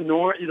you're up in the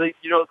north,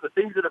 the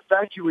things that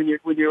affect you when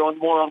you're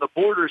more on the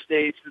border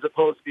states as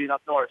opposed to being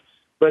up north.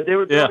 But they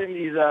were building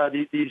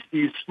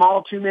these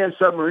small 2-man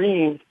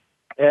submarines,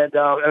 and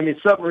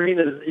submarine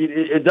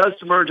it does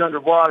submerge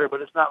underwater,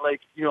 but it's not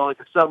like like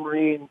a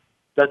submarine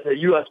that the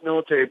U.S.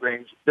 military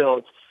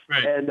builds.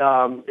 Right. And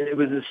it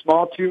was a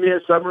small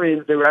 2-man submarine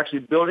that they were actually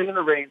building in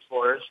the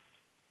rainforest,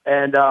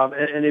 and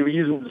they were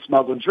using to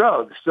smuggle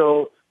drugs.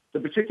 So the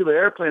particular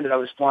airplane that I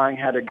was flying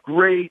had a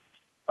great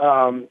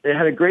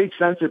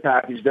sensor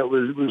package that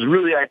was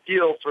really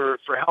ideal for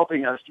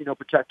helping us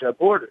protect our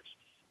borders.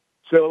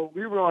 So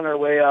we were on our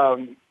way.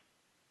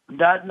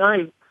 That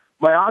night,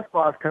 my ops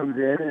boss comes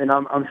in, and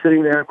I'm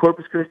sitting there in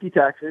Corpus Christi,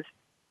 Texas,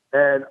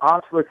 and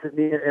ops looks at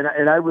me,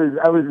 and I was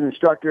an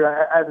instructor.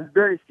 I was a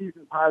very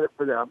seasoned pilot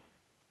for them,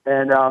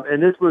 and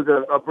this was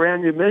a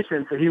brand new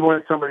mission, so he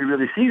wanted somebody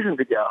really seasoned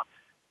to go.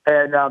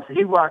 And so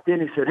he walked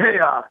in, he said, "Hey,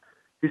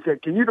 he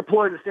said, can you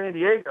deploy to San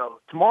Diego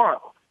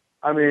tomorrow?"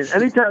 I mean,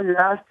 anytime you're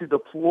asked to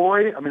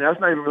deploy, that's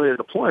not even really a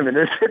deployment.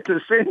 It's to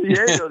San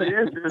Diego. The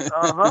answer is,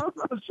 I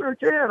sure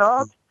can,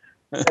 ops.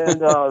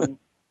 And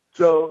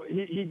so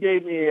he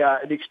gave me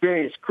an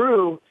experienced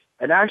crew,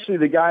 and actually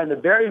the guy in the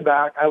very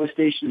back I was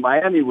stationed in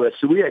Miami with,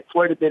 so we had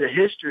quite a bit of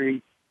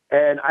history.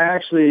 And I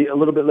actually, a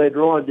little bit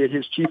later on, did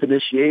his chief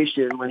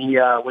initiation when he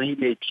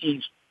made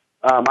peace.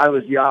 I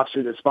was the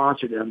officer that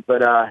sponsored him.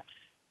 But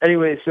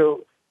anyway,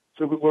 so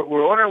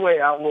we're on our way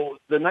out. Well,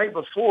 the night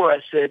before, I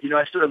said,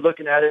 I started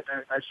looking at it,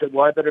 and I said,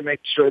 well, I better make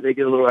sure they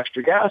get a little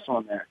extra gas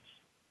on there.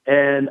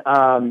 And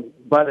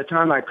by the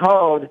time I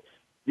called,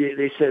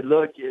 they said,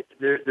 look,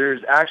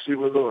 there's actually,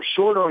 we're a little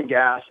short on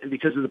gas, and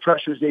because of the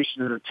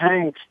pressurization of the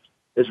tanks,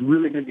 it's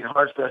really going to be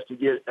hard for us to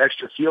get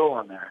extra fuel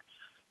on there.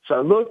 So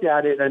I looked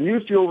at it, and I knew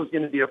fuel was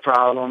going to be a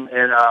problem,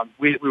 and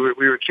we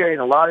were carrying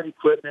a lot of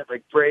equipment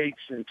like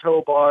brakes and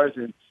tow bars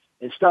and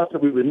stuff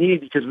that we would need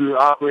because we were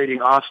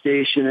operating off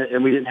station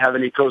and we didn't have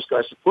any Coast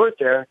Guard support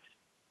there,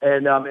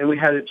 and we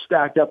had it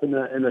stacked up in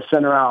the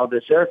center aisle of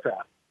this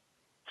aircraft.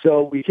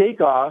 So we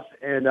take off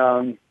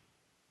and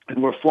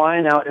we're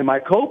flying out, and my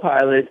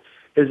co-pilot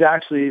is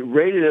actually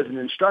rated as an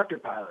instructor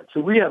pilot. So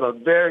we have a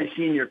very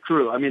senior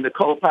crew. I mean, the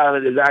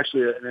co-pilot is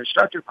actually an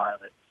instructor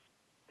pilot.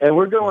 And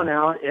we're going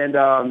out,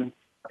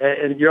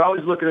 and you're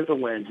always looking at the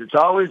winds. It's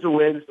always the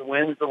winds, the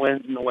winds, the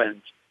winds, and the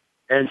winds.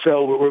 And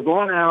so we're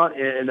going out,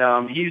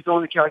 and he's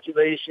doing the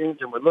calculations,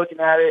 and we're looking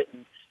at it,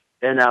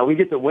 and we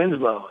get the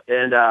Winslow.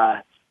 And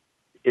that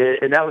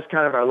was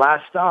kind of our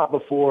last stop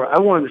before I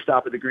wanted to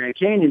stop at the Grand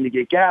Canyon to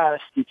get gas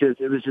because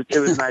it was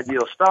an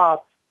ideal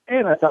stop.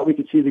 And I thought we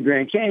could see the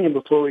Grand Canyon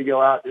before we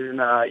go out and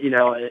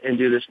and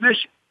do this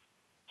mission.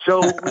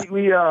 So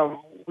we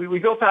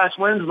go past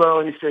Winslow,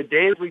 and he said,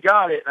 "Dave, we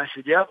got it." And I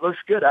said, "Yep, looks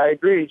good. I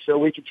agree." So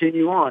we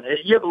continue on.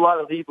 You have a lot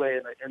of leeway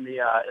in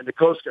the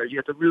Coast Guard. You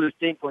have to really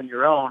think on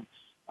your own.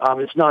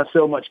 It's not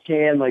so much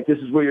like this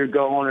is where you're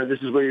going or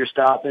this is where you're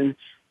stopping.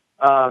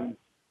 So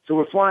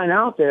we're flying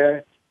out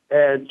there,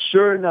 and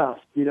sure enough,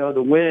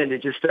 the wind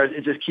it just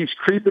keeps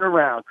creeping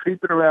around,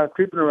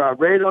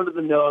 right under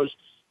the nose.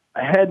 A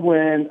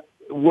headwind,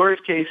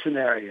 worst case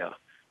scenario.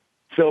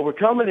 So we're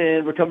coming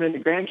into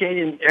Grand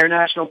Canyon Air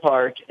National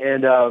Park,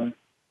 and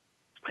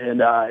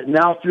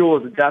now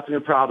fuel is a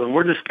definite problem.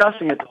 We're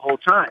discussing it the whole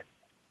time,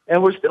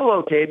 and we're still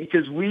okay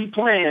because we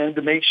planned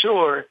to make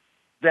sure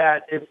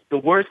that if the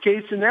worst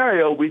case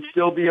scenario, we'd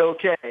still be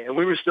okay, and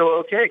we were still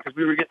okay because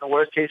we were getting the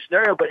worst case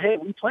scenario. But hey,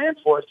 we planned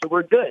for it, so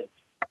we're good.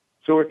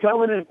 So we're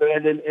coming in,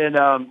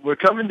 and we're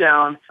coming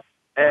down,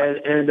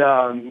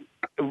 and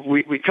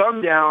we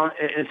come down,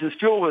 and since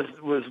fuel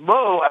was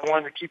low, I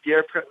wanted to keep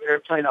the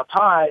airplane up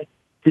high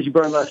because you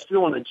burn less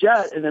fuel in the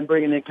jet, and then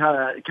bringing it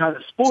kind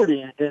of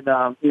sporty, and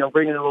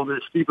bringing it a little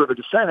bit steeper of a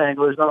descent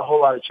angle. There's not a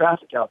whole lot of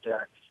traffic out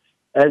there,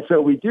 and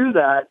so we do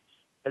that.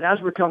 And as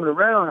we're coming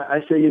around,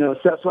 I say,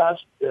 set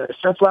flaps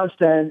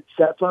 10,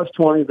 set flaps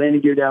 20,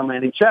 landing gear down,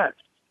 landing check.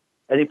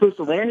 And he puts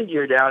the landing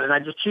gear down, and I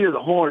just hear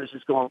the horn. It's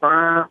just going,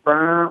 burr,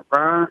 burr,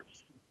 burr.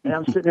 And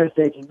I'm sitting there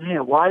thinking,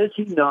 man, why does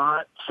he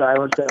not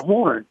silence that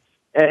horn?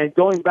 And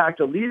going back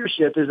to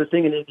leadership, there's a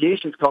thing in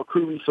aviation, it's called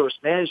crew resource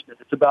management.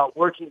 It's about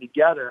working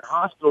together, and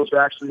hospitals are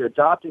actually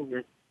adopting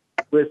it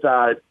with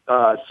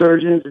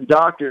surgeons and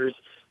doctors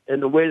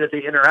and the way that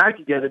they interact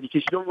together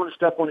because you don't want to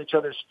step on each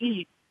other's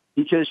feet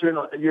because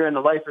you're in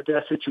a life or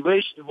death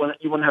situation.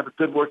 You want to have a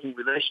good working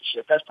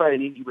relationship. That's probably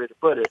an easy way to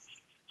put it.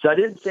 So I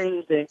didn't say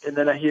anything, and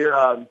then I hear,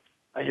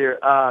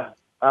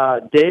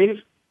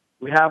 Dave,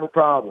 we have a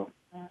problem.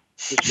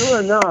 So sure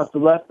enough, the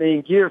left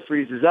main gear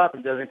freezes up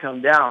and doesn't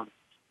come down.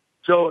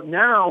 So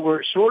now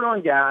we're short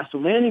on gas, the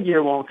landing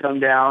gear won't come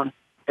down,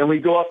 and we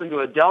go up into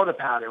a delta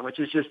pattern, which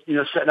is just,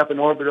 setting up an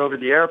orbit over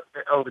the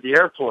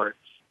airport.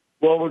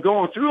 Well, we're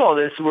going through all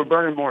this, and we're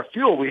burning more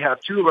fuel. We have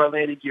 2 of our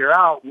landing gear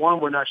out. 1,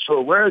 we're not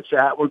sure where it's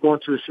at. We're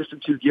going through a System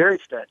 2 gear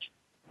extension.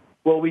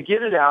 Well, we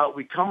get it out.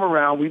 We come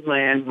around. We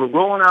land. We're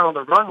rolling out on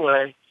the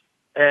runway,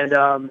 and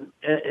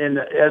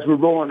as we're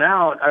rolling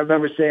out, I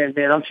remember saying,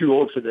 "Man, I'm too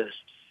old for this."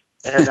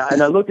 And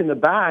I look in the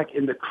back,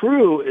 and the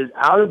crew is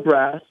out of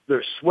breath.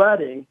 They're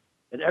sweating,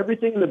 and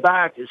everything in the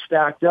back is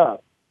stacked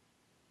up.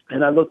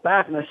 And I look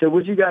back, and I said,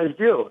 "What'd you guys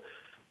do?"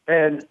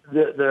 And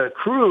the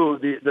crew,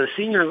 the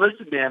senior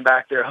enlisted man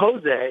back there,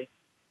 Jose,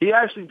 he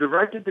actually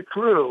directed the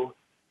crew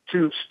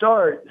to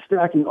start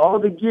stacking all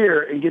the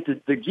gear and get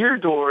the gear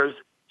doors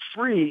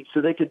free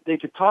so they could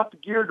top the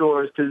gear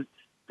doors, because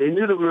they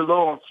knew that we were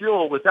low on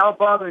fuel, without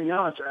bothering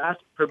us or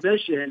asking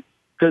permission.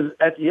 Because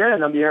at the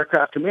end, I'm the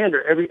aircraft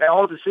commander.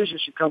 All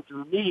decisions should come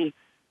through me.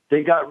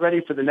 They got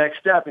ready for the next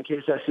step in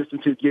case that System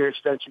 2 gear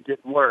extension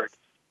didn't work.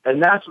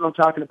 And that's what I'm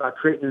talking about,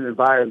 creating an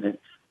environment.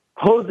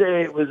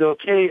 Jose was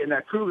okay, and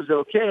that crew was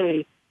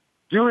okay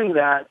doing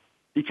that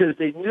because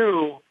they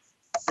knew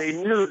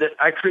that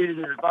I created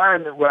an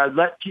environment where I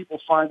let people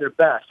find their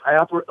best. I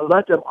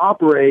let them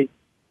operate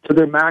to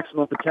their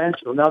maximum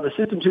potential. Now, the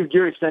System 2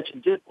 gear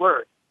extension did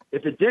work.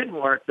 If it didn't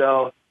work,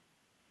 though,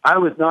 I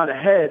was not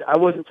ahead. I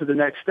wasn't to the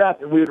next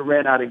step, and we would have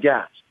ran out of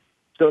gas.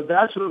 So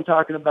that's what I'm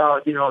talking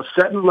about,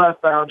 setting the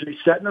left boundary,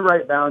 setting the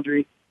right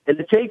boundary, and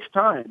it takes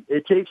time.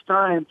 It takes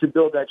time to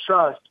build that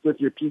trust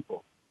with your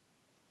people.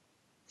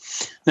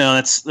 No,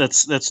 that's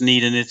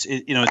neat, and it's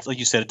like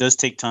you said, it does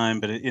take time,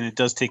 but it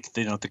does take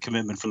the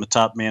commitment from the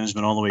top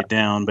management all the way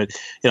down. But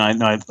I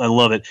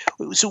love it.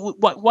 So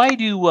why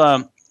do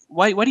you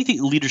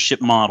think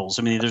leadership models?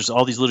 I mean, there's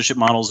all these leadership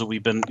models that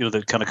we've been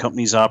that kind of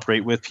companies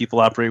operate with, people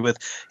operate with.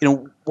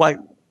 Why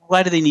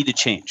do they need to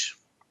change?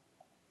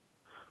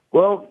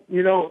 Well,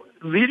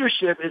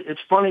 leadership.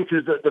 It's funny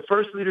because the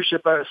first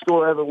leadership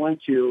store I ever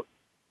went to,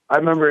 I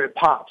remember it.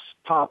 Pops.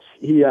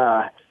 He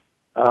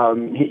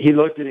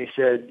looked and he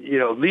said,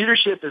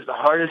 leadership is the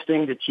hardest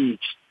thing to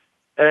teach.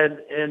 And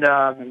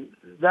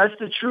that's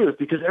the truth,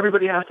 because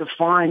everybody has to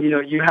find,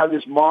 you have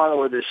this model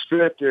or this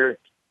script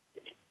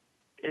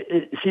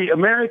see,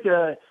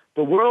 America,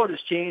 the world is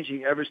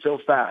changing ever so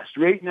fast.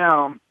 Right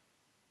now,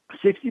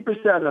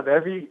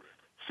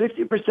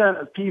 60%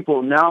 of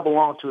people now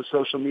belong to a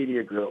social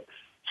media group.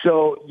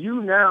 So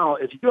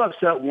if you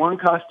upset one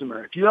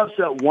customer, if you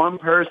upset one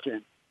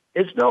person,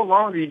 it's no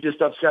longer you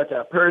just upset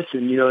that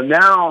person.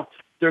 Now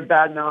they're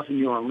bad-mouthing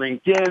you on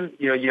LinkedIn.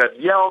 You have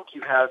Yelp.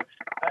 You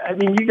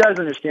guys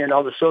understand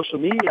all the social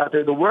media out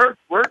there. The word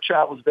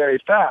travels very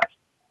fast.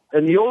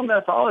 And the old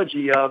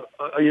methodology of,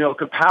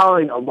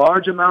 compiling a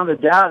large amount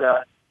of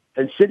data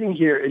and sitting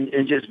here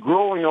and just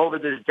growing over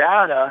this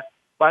data,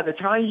 by the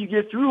time you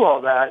get through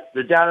all that,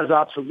 the data is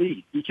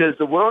obsolete, because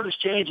the world is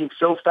changing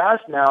so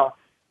fast now.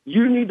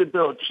 You need to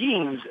build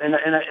teams, and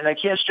I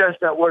can't stress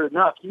that word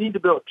enough. You need to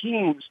build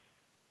teams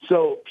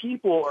so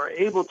people are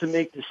able to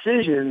make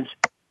decisions,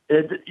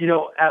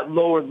 at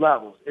lower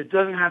levels. It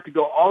doesn't have to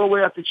go all the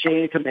way up the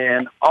chain of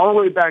command, all the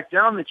way back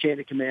down the chain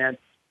of command.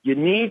 You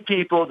need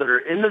people that are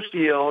in the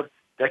field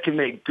that can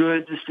make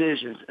good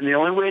decisions. And the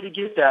only way to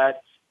get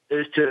that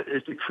is to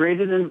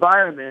create an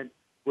environment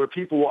where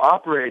people will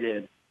operate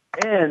in.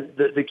 And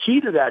the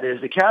key to that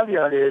the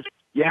caveat is,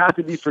 you have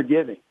to be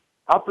forgiving.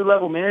 Upper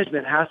level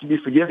management has to be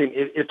forgiving.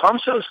 If I'm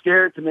so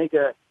scared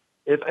to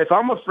if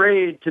I'm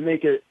afraid to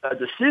make a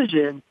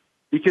decision,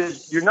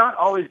 because you're not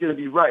always going to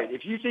be right.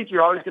 If you think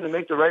you're always going to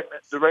make the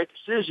right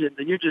decision,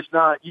 then you just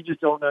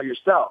don't know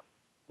yourself.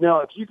 Now,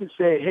 if you can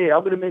say, hey,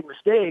 I'm going to make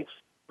mistakes,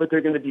 but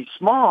they're going to be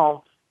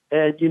small,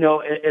 and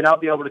and I'll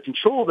be able to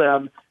control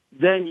them,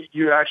 then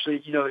you're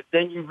actually,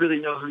 then you really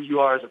know who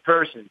you are as a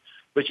person.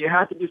 But you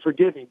have to be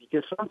forgiving,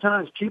 because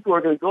sometimes people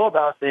are going to go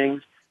about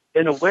things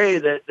in a way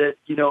that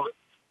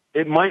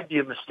it might be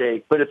a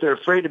mistake. But if they're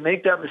afraid to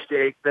make that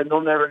mistake, then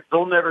they'll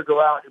never go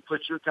out and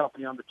put your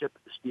company on the tip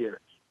of the spear.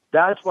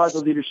 That's why the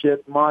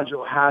leadership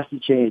module has to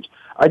change.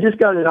 I just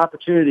got an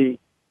opportunity.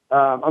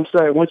 I'm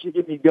sorry. Once you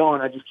get me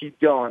going, I just keep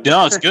going.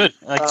 No, it's good.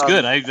 It's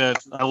good.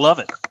 I love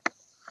it.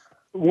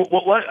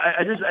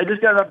 I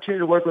just got an opportunity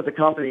to work with a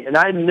company, and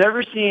I've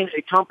never seen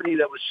a company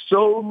that was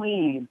so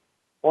lean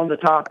on the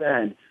top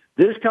end.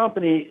 This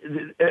company,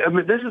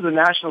 this is a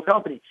national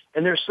company,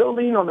 and they're so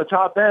lean on the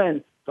top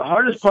end. The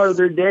hardest part of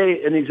their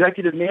day in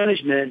executive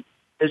management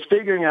is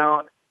figuring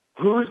out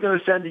who's going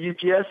to send the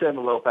UPS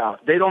envelope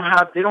out. They don't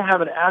have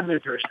an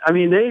admin person. I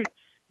mean,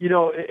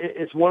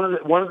 it's one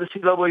of the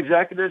C-level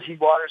executives. He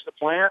waters the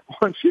plant.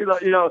 One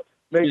C-level,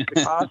 makes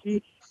the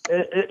coffee,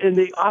 and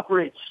they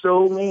operate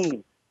so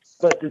lean.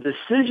 But the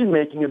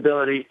decision-making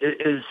ability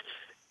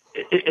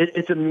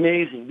it's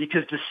amazing,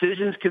 because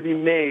decisions can be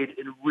made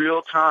in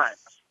real time.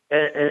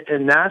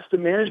 And that's the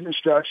management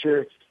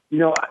structure.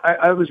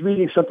 I was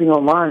reading something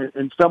online,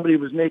 and somebody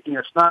was making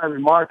a snide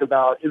remark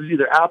about, it was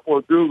either Apple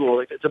or Google,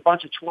 like it's a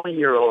bunch of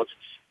 20-year-olds.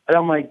 And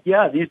I'm like,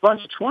 yeah, these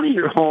bunch of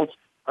 20-year-olds,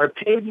 are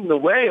paving the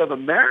way of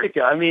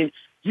America. I mean,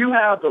 you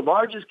have the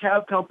largest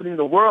cab company in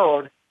the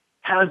world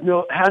has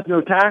no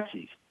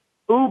taxis,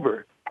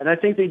 Uber, and I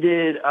think they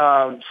did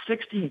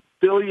 $60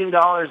 billion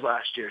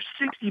last year.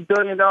 $60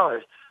 billion.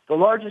 The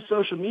largest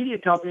social media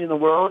company in the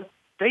world,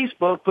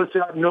 Facebook, puts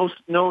out no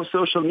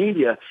social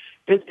media.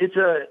 It's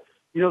a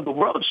the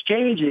world's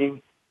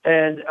changing,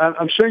 and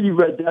I'm sure you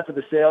read Death of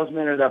the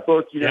Salesman or that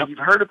book. You've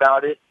heard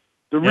about it.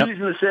 The reason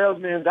the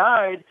salesman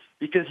died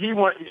because he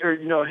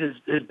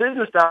his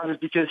business died is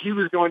because he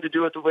was going to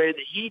do it the way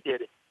that he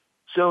did it.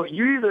 So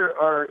you either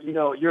are,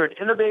 you're an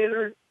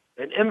innovator,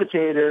 an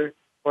imitator,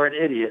 or an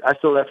idiot. I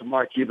stole that from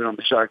Mark Cuban on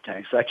the Shark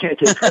Tank, so I can't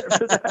take credit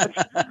for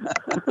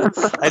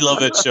that. I love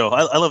that show.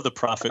 I love The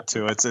Prophet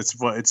too.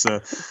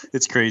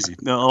 It's crazy.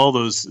 No, all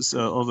those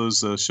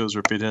shows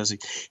are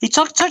fantastic. Hey,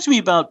 talk to me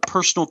about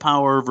personal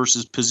power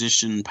versus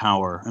position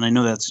power. And I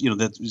know that's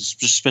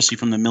especially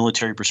from the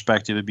military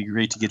perspective. It'd be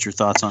great to get your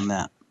thoughts on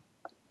that.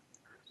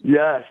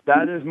 Yes,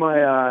 that is my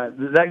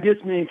that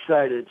gets me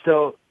excited.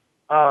 So,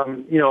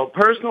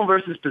 personal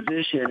versus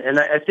position, and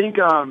I think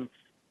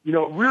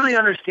really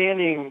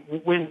understanding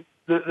when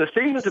the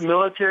thing that the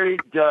military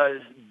does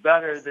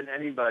better than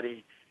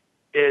anybody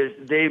is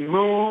they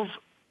move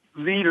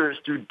leaders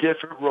through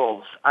different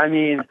roles. I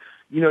mean,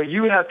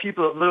 you have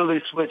people that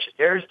literally switch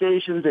air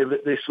stations,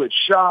 they switch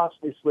shops,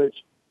 they switch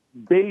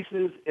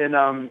bases,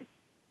 and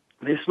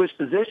they switch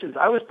positions.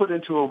 I was put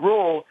into a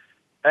role,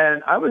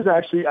 and I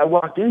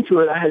walked into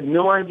it, I had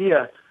no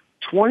idea.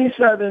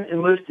 27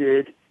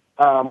 enlisted,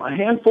 a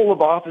handful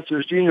of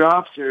officers, junior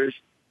officers,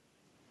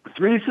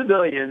 3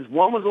 civilians.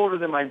 One was older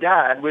than my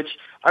dad, which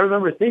I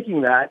remember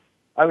thinking that.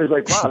 I was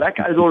like, wow, that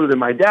guy's older than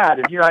my dad.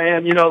 And here I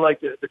am,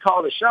 the call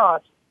of the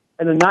shots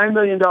and a $9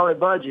 million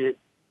budget.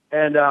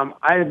 And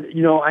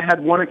I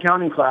had one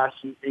accounting class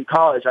in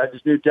college. I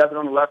just knew debit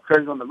on the left,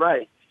 credit on the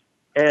right.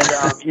 And,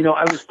 I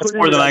was put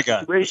in that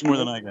situation. That's more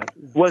than I got.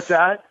 What's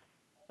that?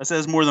 I said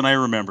it's more than I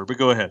remember, but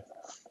go ahead.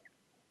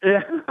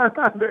 Yeah,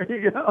 there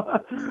you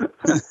go.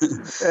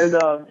 And,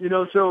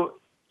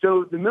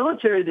 so the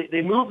military,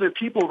 they move their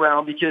people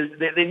around because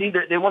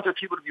they want their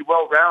people to be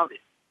well-rounded.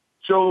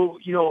 So,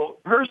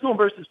 personal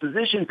versus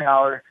position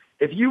power,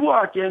 if you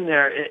walk in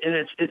there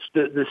and it's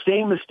the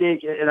same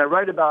mistake, and I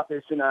write about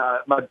this in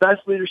my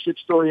best leadership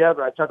story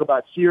ever. I talk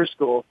about SEER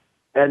School,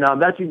 and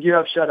that's in Gear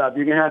Up, Shut Up.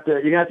 You're gonna have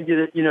to get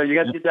it, you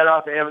have to get that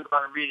off of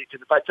Amazon and read it,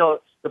 because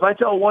if I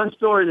tell one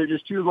story, they're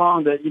just too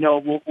long that, we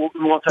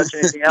won't touch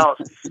anything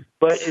else.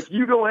 But if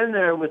you go in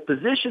there with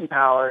position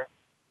power,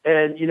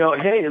 and,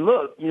 hey,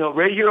 look,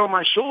 right here on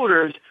my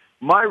shoulders,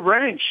 my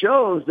rank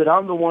shows that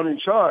I'm the one in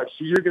charge,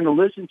 so you're going to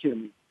listen to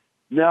me.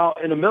 Now,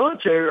 in a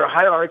military or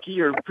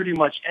hierarchy or pretty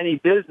much any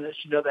business,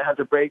 that has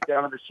a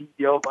breakdown of the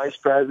CEO, vice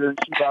president,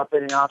 chief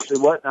operating officer,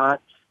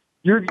 whatnot,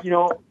 you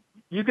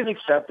can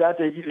accept that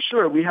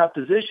sure, we have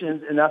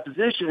positions, and that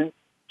position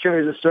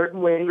carries a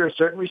certain weight or a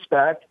certain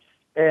respect,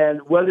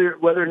 and whether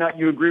or not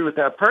you agree with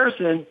that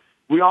person,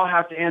 we all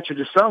have to answer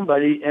to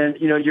somebody, and,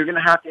 you're going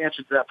to have to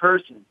answer to that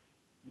person.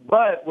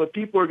 But what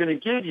people are going to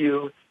give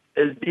you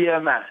is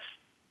BMS,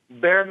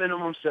 bare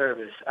minimum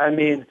service. I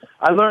mean,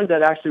 I learned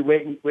that actually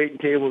waiting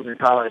tables in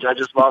college. I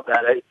just love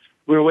that.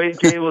 We were waiting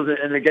tables,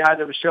 and the guy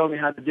that was showing me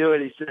how to do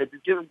it, he said,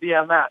 give him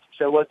BMS. I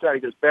said, what's that? He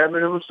goes, bare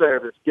minimum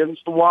service. Give him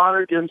some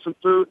water, give him some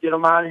food, get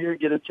him out of here,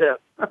 get a tip.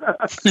 And,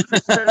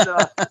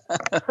 I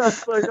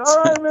was like,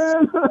 all right,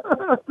 man,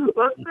 let's do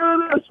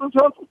this. Let's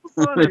hustle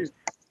some money.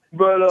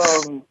 But,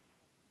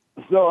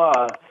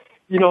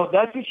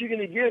 that's what you're going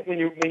to get when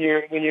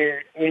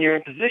you're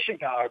in position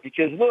power.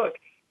 Because look,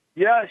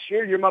 yeah,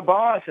 sure, you're my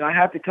boss, and I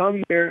have to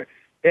come here,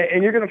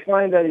 and you're going to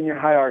find that in your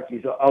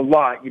hierarchies a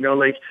lot.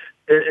 Like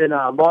in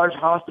large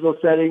hospital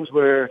settings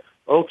where,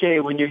 okay,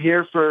 when you're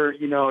here for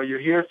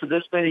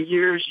this many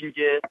years, you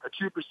get a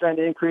 2%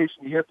 increase,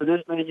 and you're here for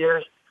this many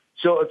years.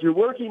 So if you're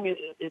working,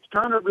 it's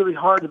kind of really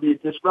hard to be a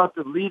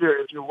disruptive leader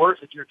if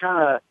you're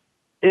kind of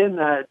in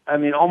that,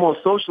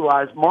 almost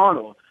socialized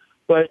model.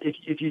 But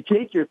if you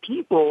take your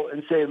people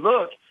and say,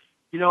 look,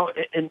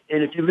 and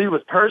if you lead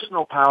with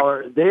personal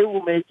power, they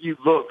will make you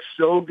look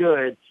so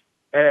good.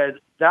 And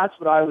that's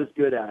what I was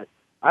good at.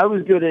 I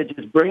was good at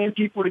just bringing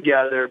people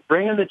together,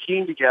 bringing the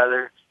team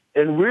together.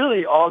 And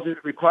really all it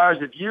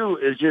requires of you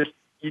is just,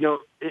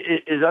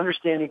 is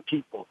understanding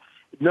people.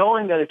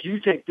 Knowing that if you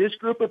take this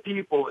group of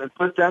people and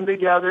put them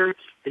together,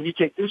 and you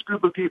take this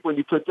group of people and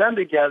you put them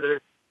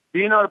together,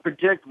 being able to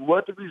predict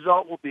what the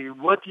result will be,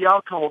 what the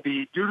outcome will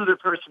be due to their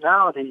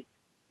personality,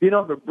 being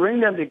able to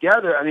bring them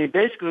together.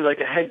 Basically like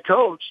a head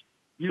coach,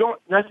 you don't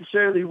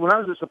necessarily, when I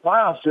was a supply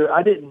officer,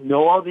 I didn't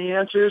know all the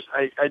answers.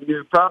 I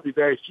knew probably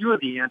very few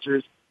of the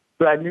answers,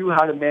 but I knew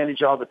how to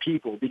manage all the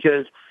people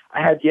because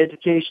I had the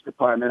education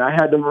department. I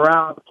had the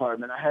morale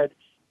department. I had,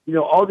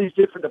 all these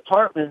different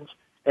departments,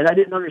 and I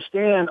didn't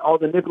understand all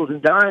the nickels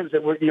and dimes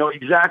that were,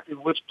 exactly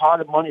which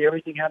pot of money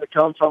everything had to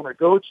come from or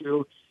go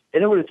to.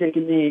 And it would have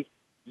taken me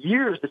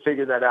years to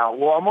figure that out.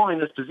 Well, I'm only in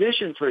this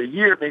position for a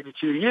year, maybe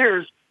 2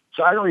 years,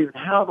 so I don't even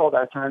have all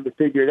that time to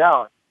figure it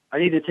out. I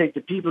need to take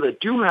the people that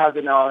do have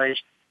the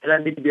knowledge, and I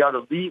need to be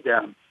able to lead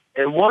them.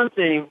 And one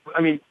thing,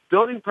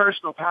 building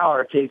personal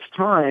power takes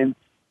time,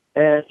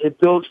 and it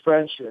builds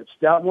friendships.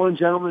 That one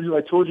gentleman who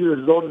I told you is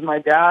as old as my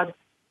dad,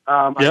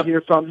 I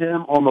hear from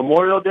him on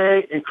Memorial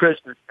Day and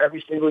Christmas.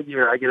 Every single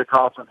year I get a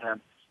call from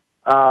him.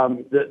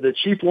 The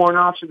chief warrant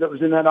officer that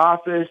was in that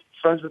office,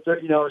 friends with her,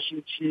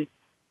 she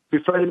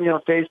befriended me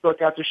on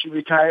Facebook after she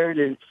retired.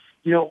 And,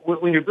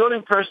 when you're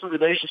building personal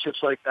relationships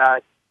like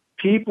that,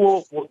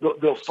 people,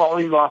 they'll follow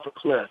you off a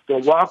cliff.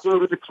 They'll walk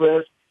over the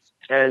cliff,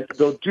 and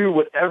they'll do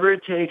whatever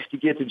it takes to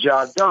get the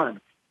job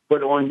done.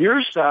 But on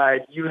your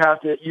side, you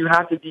have to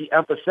be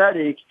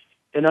empathetic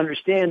and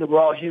understand that we're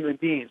all human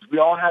beings. We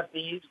all have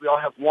needs. We all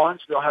have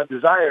wants. We all have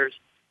desires.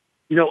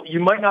 You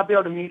might not be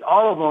able to meet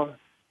all of them,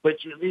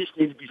 but you at least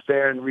need to be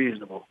fair and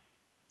reasonable.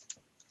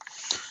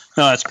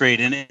 No, that's great,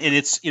 and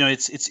it's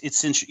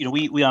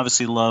we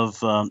obviously love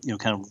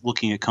kind of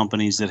looking at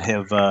companies that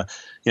have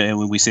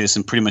and we say this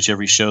in pretty much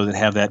every show, that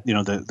have that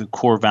the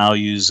core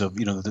values of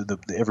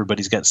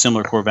everybody's got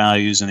similar core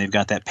values, and they've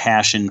got that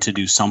passion to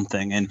do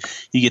something, and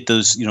you get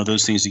those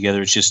those things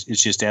together. It's just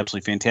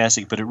absolutely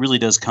fantastic. But it really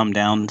does come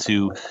down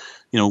to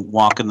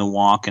walking the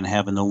walk and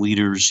having the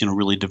leaders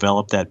really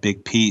develop that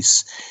big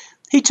piece.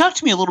 Hey, talk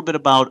to me a little bit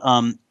about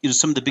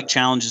some of the big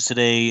challenges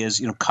today as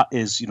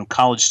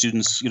college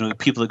students,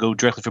 people that go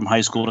directly from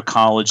high school to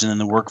college and then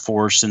the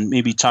workforce, and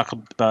maybe talk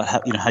about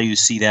how you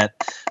see the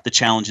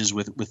challenges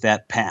with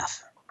that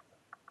path.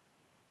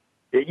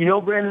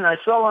 Brandon, I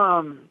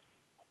saw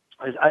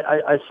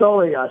I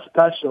saw a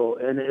special,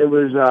 and it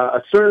was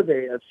a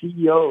survey of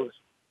CEOs,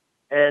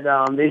 and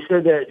they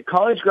said that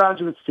college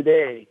graduates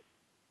today,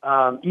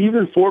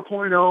 even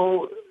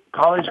 4.0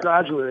 college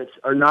graduates,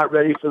 are not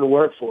ready for the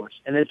workforce.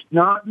 And it's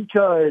not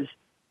because,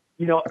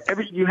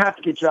 you have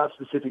to get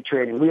job-specific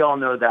training. We all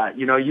know that.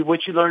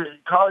 What you learn in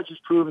college is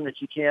proven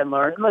that you can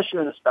learn, unless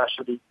you're in a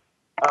specialty.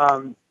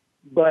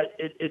 But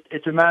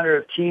it's a matter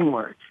of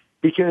teamwork,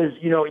 because,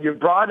 you're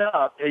brought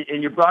up,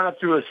 and you're brought up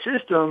through a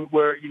system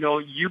where,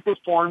 you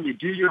perform, you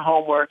do your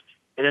homework,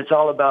 and it's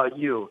all about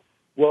you.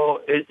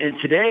 Well, and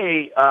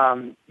today,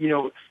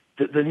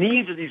 the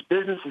needs of these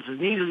businesses, the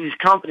needs of these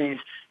companies,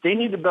 they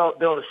need to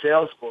build a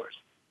sales force.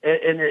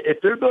 And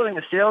if they're building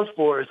a sales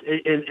force,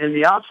 and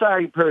the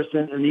outside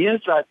person and the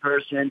inside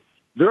person,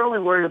 they're only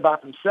worried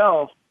about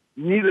themselves,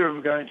 neither of them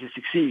are going to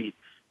succeed.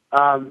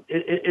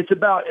 It's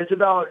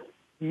about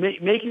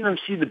making them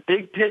see the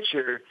big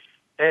picture.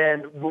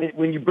 And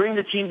when you bring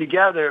the team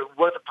together,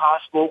 what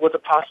the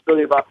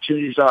possibility of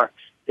opportunities are.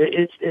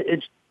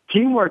 It's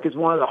teamwork is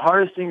one of the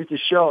hardest things to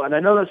show. And I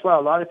know that's why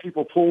a lot of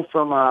people pull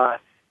from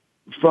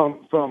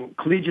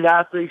collegiate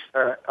athletes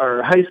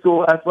or high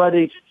school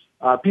athletics,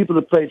 people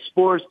that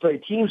play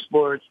team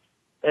sports.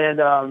 And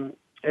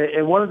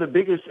one of the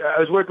biggest, I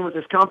was working with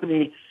this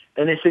company,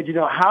 and they said,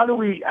 how do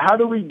we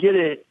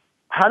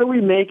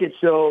make it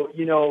so,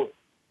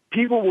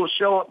 people will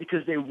show up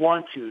because they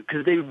want to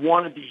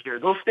be here.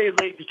 They'll stay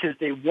late because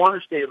they want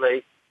to stay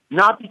late,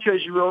 not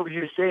because you're over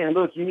here saying,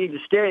 look, you need to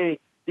stay,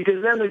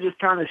 because then they're just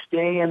kind of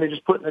staying, they're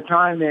just putting the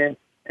time in,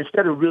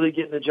 instead of really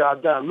getting the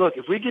job done. Look,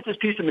 if we get this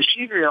piece of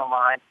machinery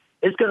online,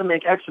 it's going to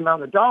make X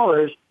amount of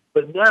dollars,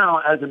 but now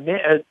as a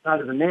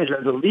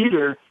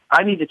leader,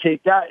 I need to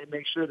take that and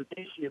make sure that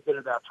they see a bit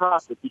of that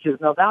profit, because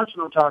now that's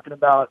what I'm talking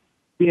about,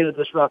 being a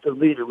disruptive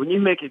leader. When you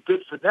make it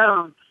good for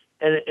them,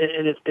 and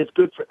it's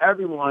good for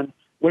everyone,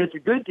 when it's a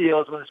good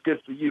deal is when it's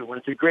good for you. When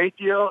it's a great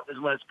deal is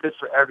when it's good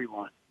for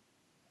everyone.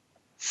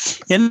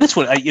 And that's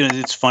what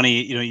it's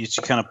funny, you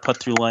kind of put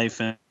through life,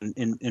 and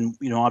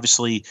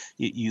obviously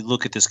you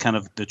look at this kind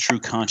of the true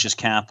conscious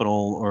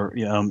capital, or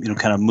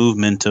kind of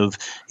movement of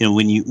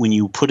when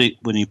you put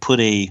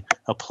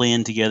a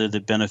plan together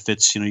that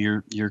benefits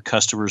your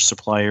customers,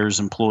 suppliers,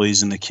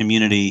 employees, and the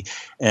community,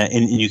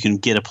 and you can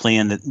get a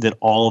plan that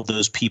all of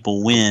those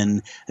people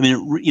win. I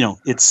mean,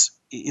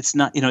 it's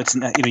not,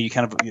 you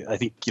kind of, I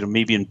think,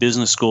 maybe in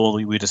business school,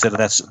 we would have said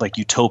that's like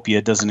utopia,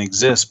 it doesn't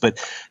exist.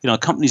 But,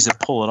 companies that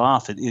pull it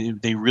off,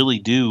 they really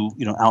do,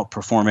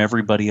 outperform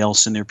everybody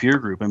else in their peer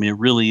group. I mean, it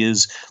really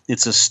is,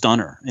 it's a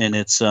stunner. And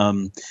it's,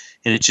 and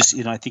it just,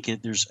 I think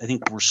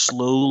we're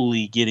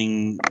slowly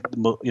getting,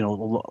 more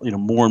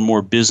and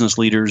more business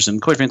leaders,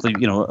 and quite frankly,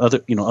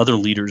 other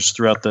leaders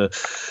throughout the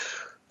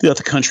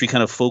country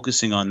kind of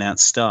focusing on that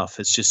stuff.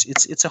 It's just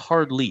it's a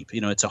hard leap.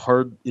 It's a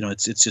hard.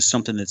 It's just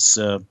something that's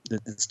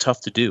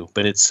tough to do.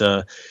 But it's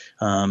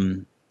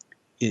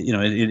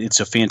it's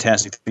a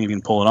fantastic thing if you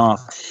can pull it off.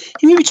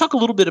 Can you maybe talk a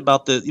little bit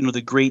about the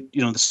the great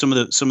some of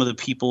the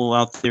people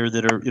out there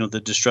that are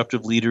the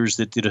disruptive leaders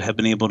that have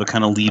been able to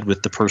kind of lead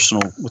with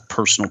personal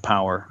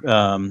power.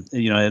 I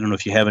don't know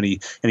if you have any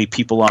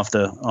people off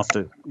the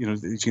that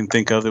you can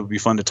think of that would be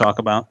fun to talk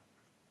about.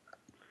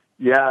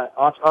 Yeah,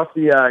 off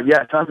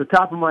the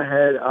top of my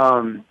head,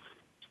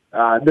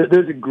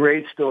 there's a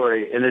great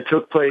story, and it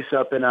took place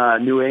up in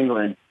New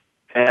England.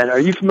 And are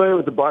you familiar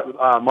with the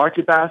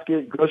Market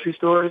Basket grocery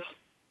stores?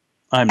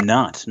 I'm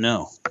not.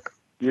 No.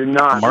 You're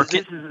not.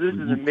 Market? This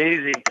is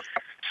amazing.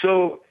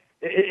 So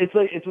it's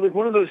like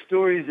one of those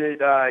stories that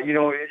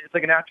it's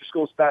like an after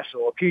school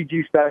special, a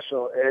PG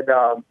special,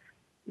 and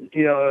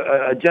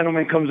a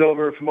gentleman comes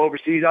over from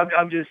overseas.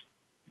 I'm just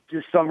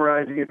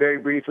summarizing it very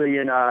briefly.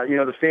 And,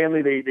 the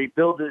family, they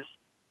build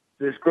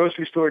this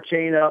grocery store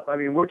chain up. I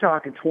mean, we're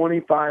talking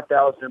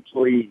 25,000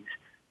 employees.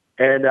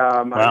 And,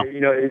 wow.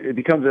 it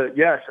becomes a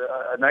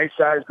nice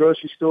sized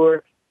grocery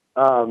store,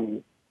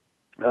 billions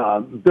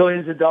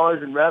of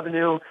dollars in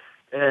revenue.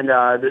 And,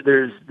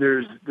 there's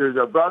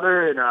a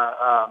brother and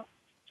a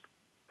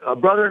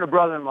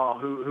brother-in-law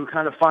who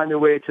kind of find their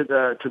way to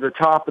the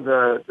top of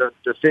the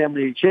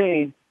family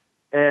chain.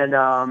 And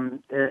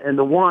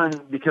the one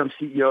becomes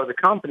CEO of the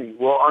company.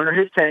 Well, under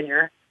his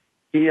tenure,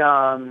 he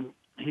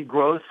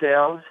grows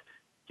sales.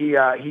 He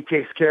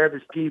takes care of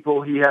his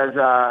people. He has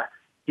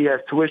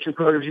tuition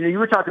programs. You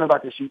were talking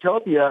about this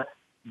utopia,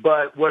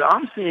 but what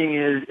I'm seeing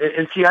is,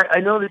 and see,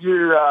 I know that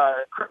you're,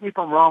 correct me if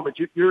I'm wrong, but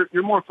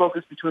you're more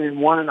focused between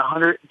 1 and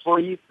 100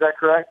 employees. Is that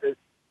correct?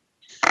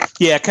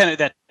 Yeah, kind of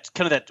that.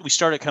 We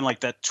started kind of like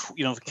that,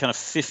 kind of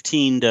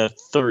 15 to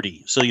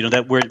 30. So,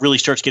 that where it really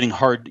starts getting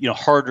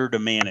harder to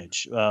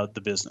manage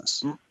the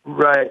business.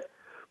 Right.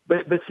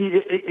 But see,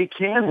 it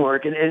can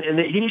work. And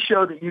he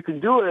showed that you can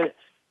do it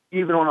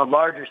even on a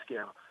larger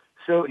scale.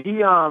 So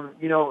he,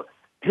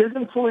 his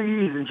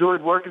employees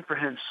enjoyed working for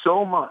him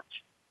so much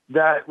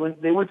that when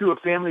they went through a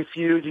family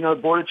feud, the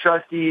board of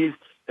trustees,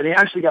 and he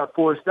actually got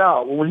forced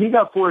out. Well, when he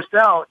got forced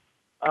out,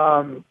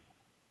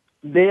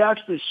 they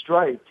actually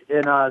striked,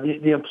 and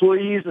the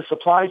employees, the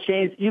supply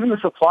chains, even the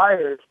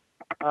suppliers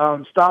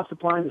stopped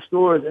supplying the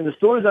stores, and the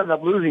stores ended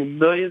up losing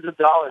millions of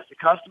dollars. The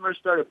customers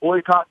started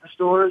boycotting the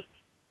stores,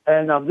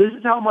 and this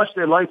is how much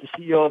they liked the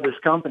CEO of this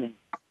company.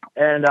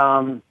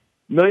 And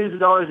millions of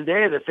dollars a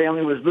day the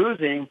family was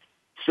losing,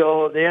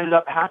 so they ended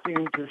up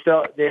having to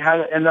sell.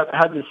 Ended up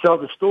having to sell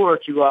the store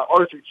to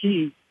Arthur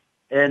Key,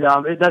 and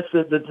that's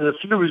the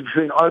feud was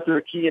between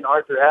Arthur Key and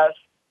Arthur S.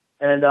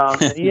 And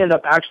he ended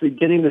up actually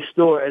getting the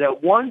store. And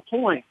at one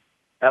point,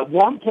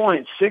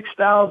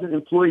 6,000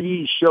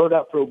 employees showed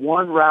up for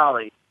one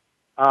rally.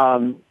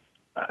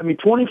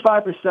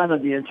 25%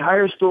 of the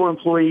entire store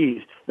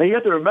employees. Now you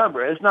have to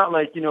remember, it's not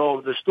like,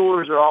 the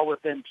stores are all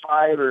within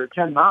 5 or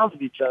 10 miles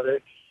of each other.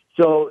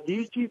 So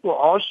these people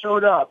all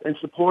showed up and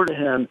supported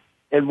him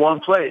in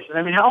one place.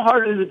 And how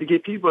hard is it to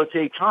get people to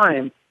take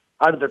time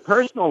out of their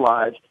personal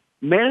lives?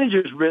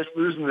 Managers risk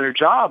losing their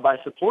job by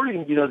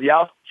supporting, the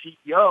ousted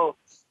CEO.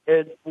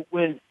 And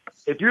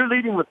if you're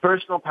leading with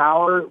personal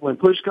power, when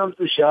push comes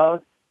to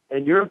shove,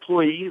 and your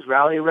employees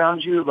rally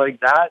around you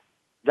like that,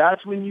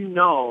 that's when you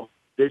know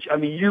that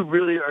you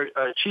really are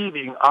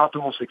achieving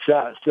optimal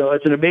success. So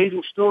it's an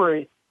amazing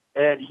story,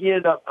 and they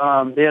ended up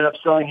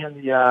selling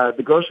him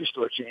the grocery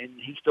store chain.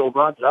 And he still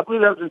runs it. I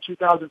believe that was in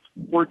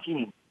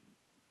 2014.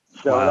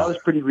 So wow. That was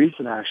pretty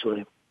recent,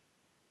 actually.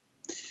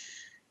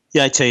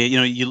 Yeah, I tell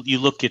you, you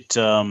look at.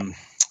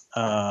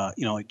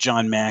 Like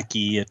John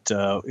Mackey it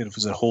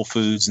was at Whole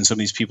Foods, and some of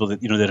these people that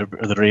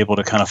that are able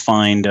to kind of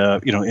find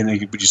and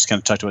we just kind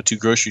of talked about 2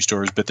 grocery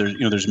stores, but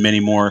there's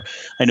many more.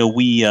 I know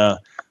we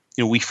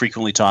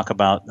frequently talk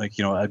about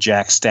a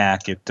Jack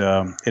Stack at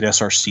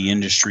SRC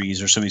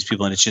Industries or some of these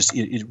people, and it's just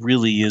it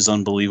really is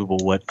unbelievable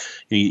what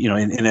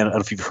and I don't know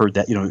if you've heard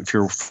that if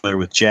you're familiar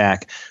with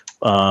Jack.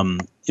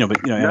 And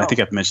I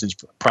think I've mentioned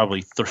this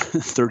probably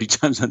 30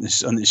 times on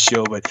this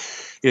show, but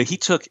he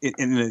took,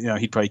 and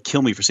he'd probably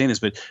kill me for saying this,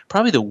 but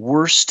probably the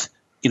worst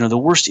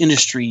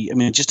industry.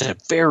 Just a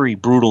very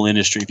brutal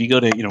industry. If you go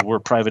to, we're a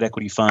private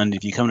equity fund.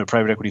 If you come to a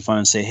private equity fund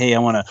and say, hey, I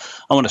want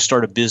to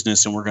start a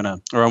business, and I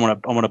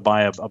want to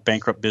buy a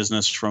bankrupt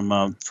business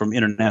from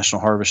International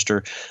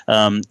Harvester.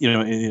 We're going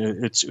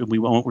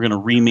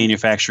to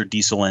remanufacture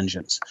diesel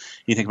engines.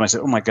 You think to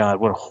myself, oh my God,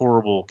 what a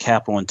horrible,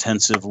 capital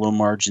intensive, low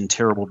margin,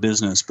 terrible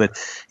business. But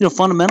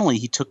fundamentally,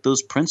 he took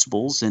those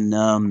principles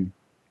and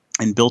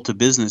built a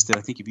business that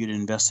I think if you'd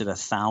invested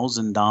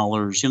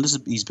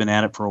 $1,000, he's been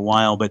at it for a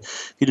while, but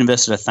if you'd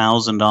invested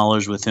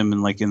 $1,000 with him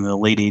in the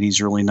late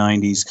 80s, early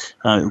 90s,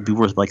 it would be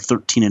worth like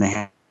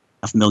 $13.5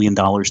 million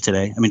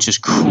today. It's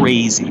just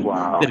crazy.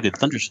 Wow. We had a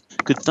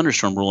good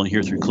thunderstorm rolling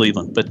here through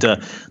Cleveland, but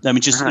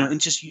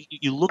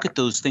you look at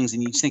those things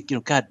and you just think,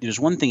 God, there's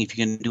one thing if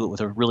you can do it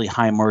with a really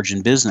high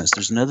margin business.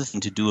 There's another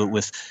thing to do it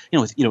with,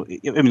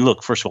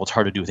 look, first of all, it's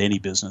hard to do with any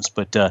business,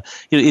 but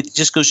it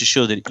just goes to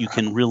show that you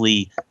can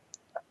really.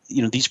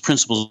 These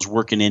principles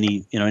work in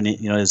any,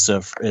 as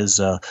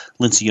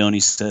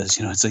Lencioni says,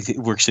 it's like it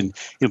works in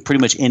pretty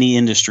much any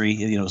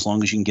industry, as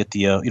long as you can get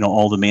the,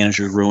 all the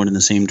managers rowing in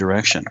the same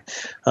direction.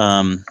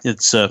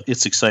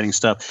 It's exciting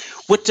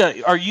stuff. What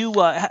are you?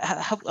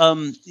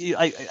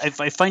 I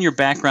find your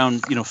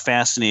background,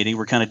 fascinating.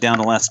 We're kind of down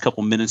the last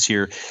couple minutes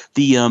here.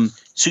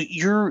 So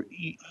you're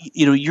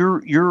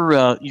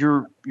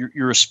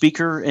a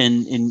speaker,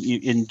 and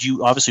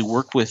you obviously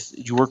work with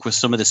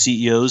some of the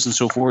CEOs and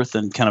so forth,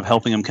 and kind of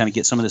helping them kind of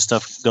get some of this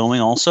stuff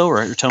going also,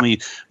 or tell me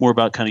more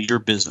about kind of your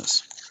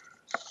business.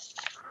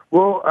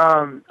 Well,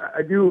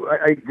 I do.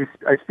 I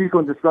speak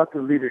on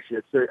disruptive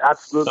leadership. So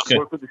absolutely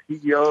work with the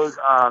CEOs.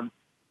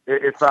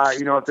 If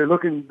they're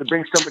looking to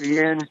bring somebody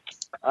in,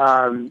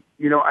 I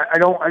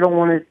don't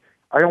want it.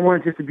 I don't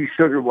want it just to be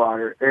sugar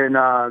water.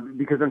 And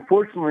because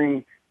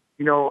unfortunately,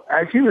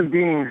 as human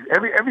beings,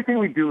 everything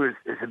we do is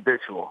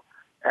habitual.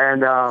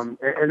 And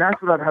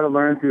that's what I've had to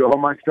learn through all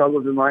my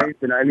struggles in life.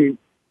 And I mean,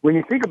 when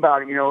you think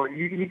about it,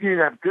 you can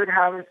either have good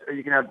habits or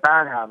you can have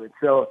bad habits.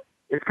 So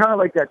it's kind of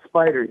like that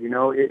spider,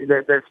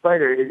 that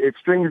spider. It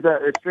strings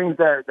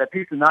that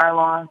piece of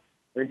nylon,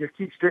 and it just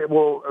keeps straight.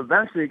 Well,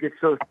 eventually it gets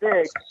so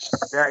thick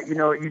that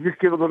you just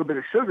give a little bit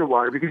of sugar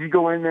water, because you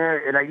go in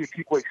there and I get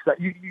people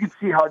excited. You can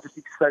see how just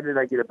excited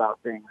I get about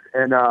things.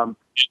 And I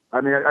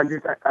mean, I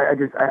just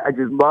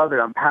love it.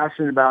 I'm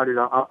passionate about it.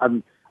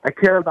 I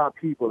care about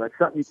people. That's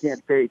something you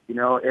can't fake,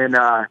 And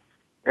so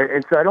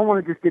I don't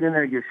want to just get in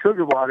there and give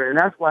sugar water. And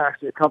that's why I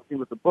actually accompany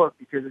with the book,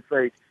 because it's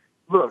like,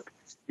 look,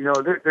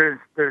 there's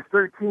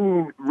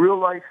 13 real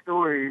life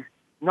stories.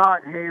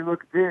 Not, hey,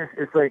 look at this.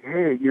 It's like,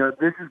 hey,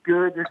 this is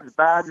good, this is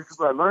bad, this is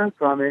what I learned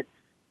from it.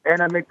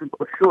 And I make the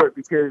book short,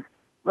 because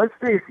let's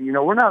face it,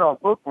 we're not all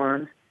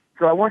bookworms.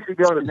 So I want you to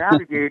be able to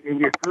navigate and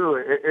get through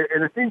it.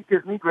 And the thing that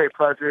gives me great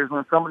pleasure is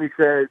when somebody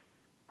says,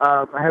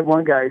 I had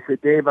one guy who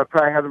said, Dave, I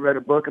probably haven't read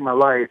a book in my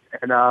life.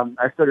 And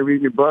I started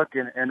reading your book,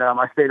 and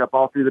I stayed up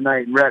all through the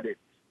night and read it.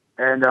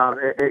 And,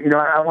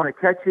 I want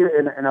to catch you,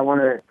 and I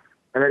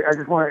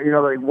just want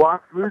to,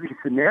 walk through these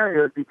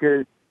scenarios,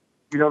 because,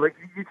 you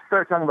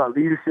start talking about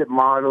leadership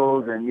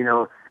models and,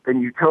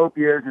 and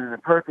utopias and in a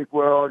perfect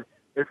world.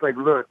 It's like,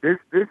 look, this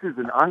is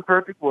an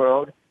unperfect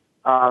world.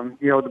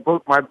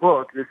 My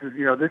book, this is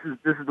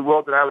the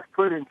world that I was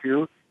put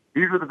into.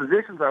 These were the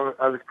positions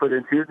I was put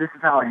into. This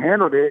is how I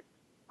handled it.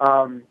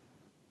 I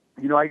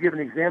give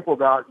an example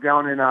about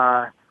down in,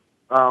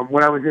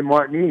 when I was in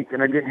Martinique,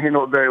 and I didn't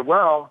handle it very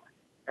well.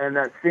 And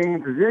that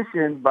same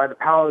position, by the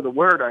power of the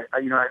word,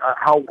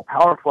 how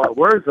powerful our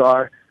words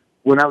are.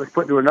 When I was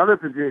put into another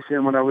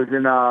position, when I was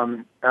in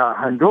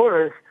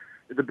Honduras,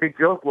 the big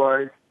joke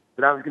was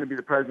that I was going to be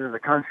the president of the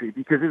country,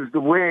 because it was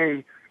the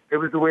way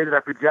that I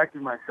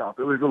projected myself.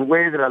 It was the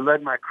way that I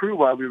led my crew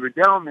while we were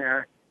down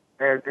there,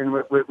 and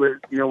with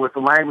the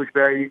language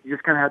barrier, you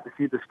just kind of have to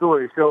see the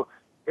story. So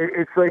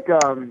it's like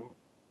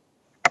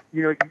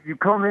you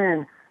come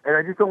in, and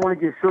I just don't want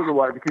to get sugar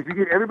water, because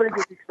everybody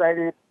gets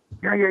excited.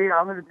 Yeah,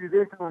 I'm going to do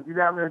this, I'm going to do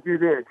that, I'm going to do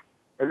this.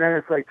 And then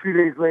it's like 2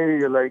 days later,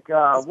 you're like,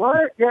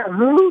 what? Yeah,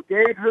 who?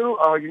 Dave, who?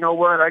 Oh, you know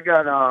what? I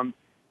got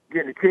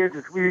getting the kids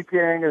this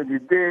weekend, going to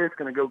do this,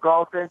 going to go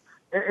golfing.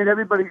 And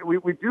everybody, we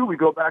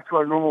go back to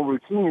our normal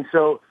routine.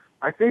 So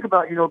I think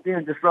about, being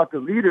a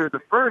disruptive leader,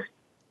 the first,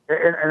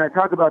 and I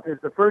talk about this,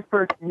 the first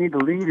person you need to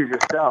lead is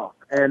yourself.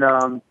 And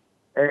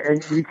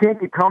you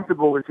can't get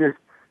comfortable with just,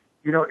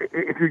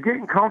 if you're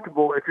getting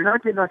comfortable, if you're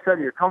not getting outside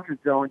of your comfort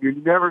zone, you're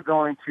never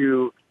going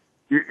to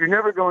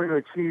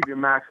achieve your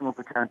maximum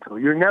potential.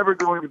 You're never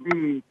going to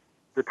be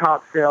the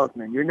top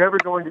salesman. You're never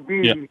going to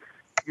be,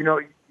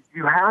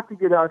 you have to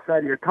get outside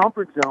of your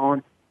comfort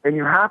zone, and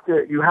you have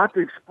to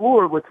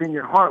explore what's in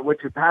your heart,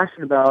 what you're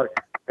passionate about,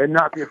 and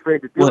not be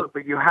afraid to do it.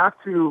 But you have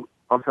to.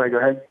 I'm sorry. Go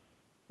ahead.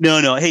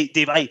 No. Hey,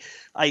 Dave, I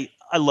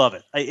love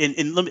it.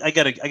 I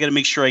gotta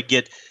make sure I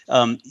get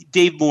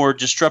Dave Moore,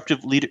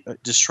 disruptive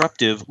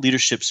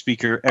leadership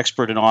speaker,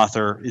 expert, and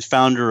author, is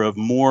founder of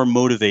More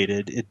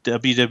Motivated at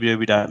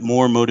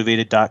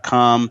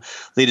www.moremotivated.com.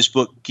 Latest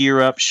book,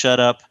 Gear Up, Shut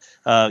Up.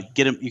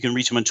 Get him. You can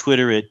reach him on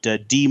Twitter at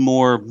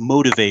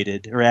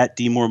 @dmoremotivated or at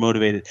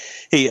 @dmoremotivated.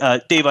 Hey,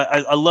 Dave,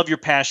 I love your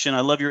passion.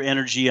 I love your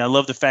energy. I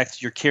love the fact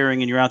that you're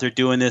caring and you're out there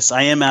doing this.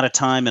 I am out of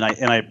time, and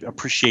I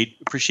appreciate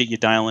you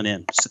dialing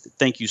in. So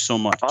thank you so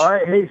much. All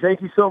right. Hey,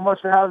 thank you so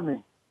much for having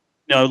me.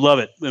 No, I love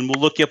it, and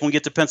we'll look you up when we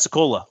get to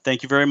Pensacola.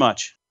 Thank you very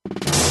much.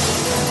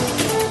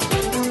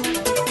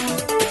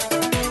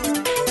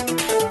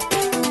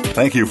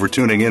 Thank you for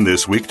tuning in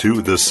this week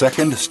to The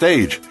Second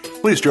Stage.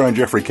 Please join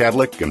Jeffrey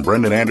Cadlick and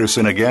Brendan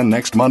Anderson again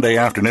next Monday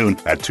afternoon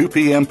at 2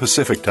 p.m.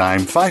 Pacific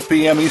Time, 5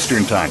 p.m.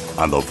 Eastern Time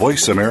on the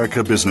Voice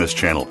America Business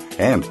Channel.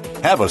 And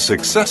have a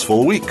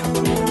successful week.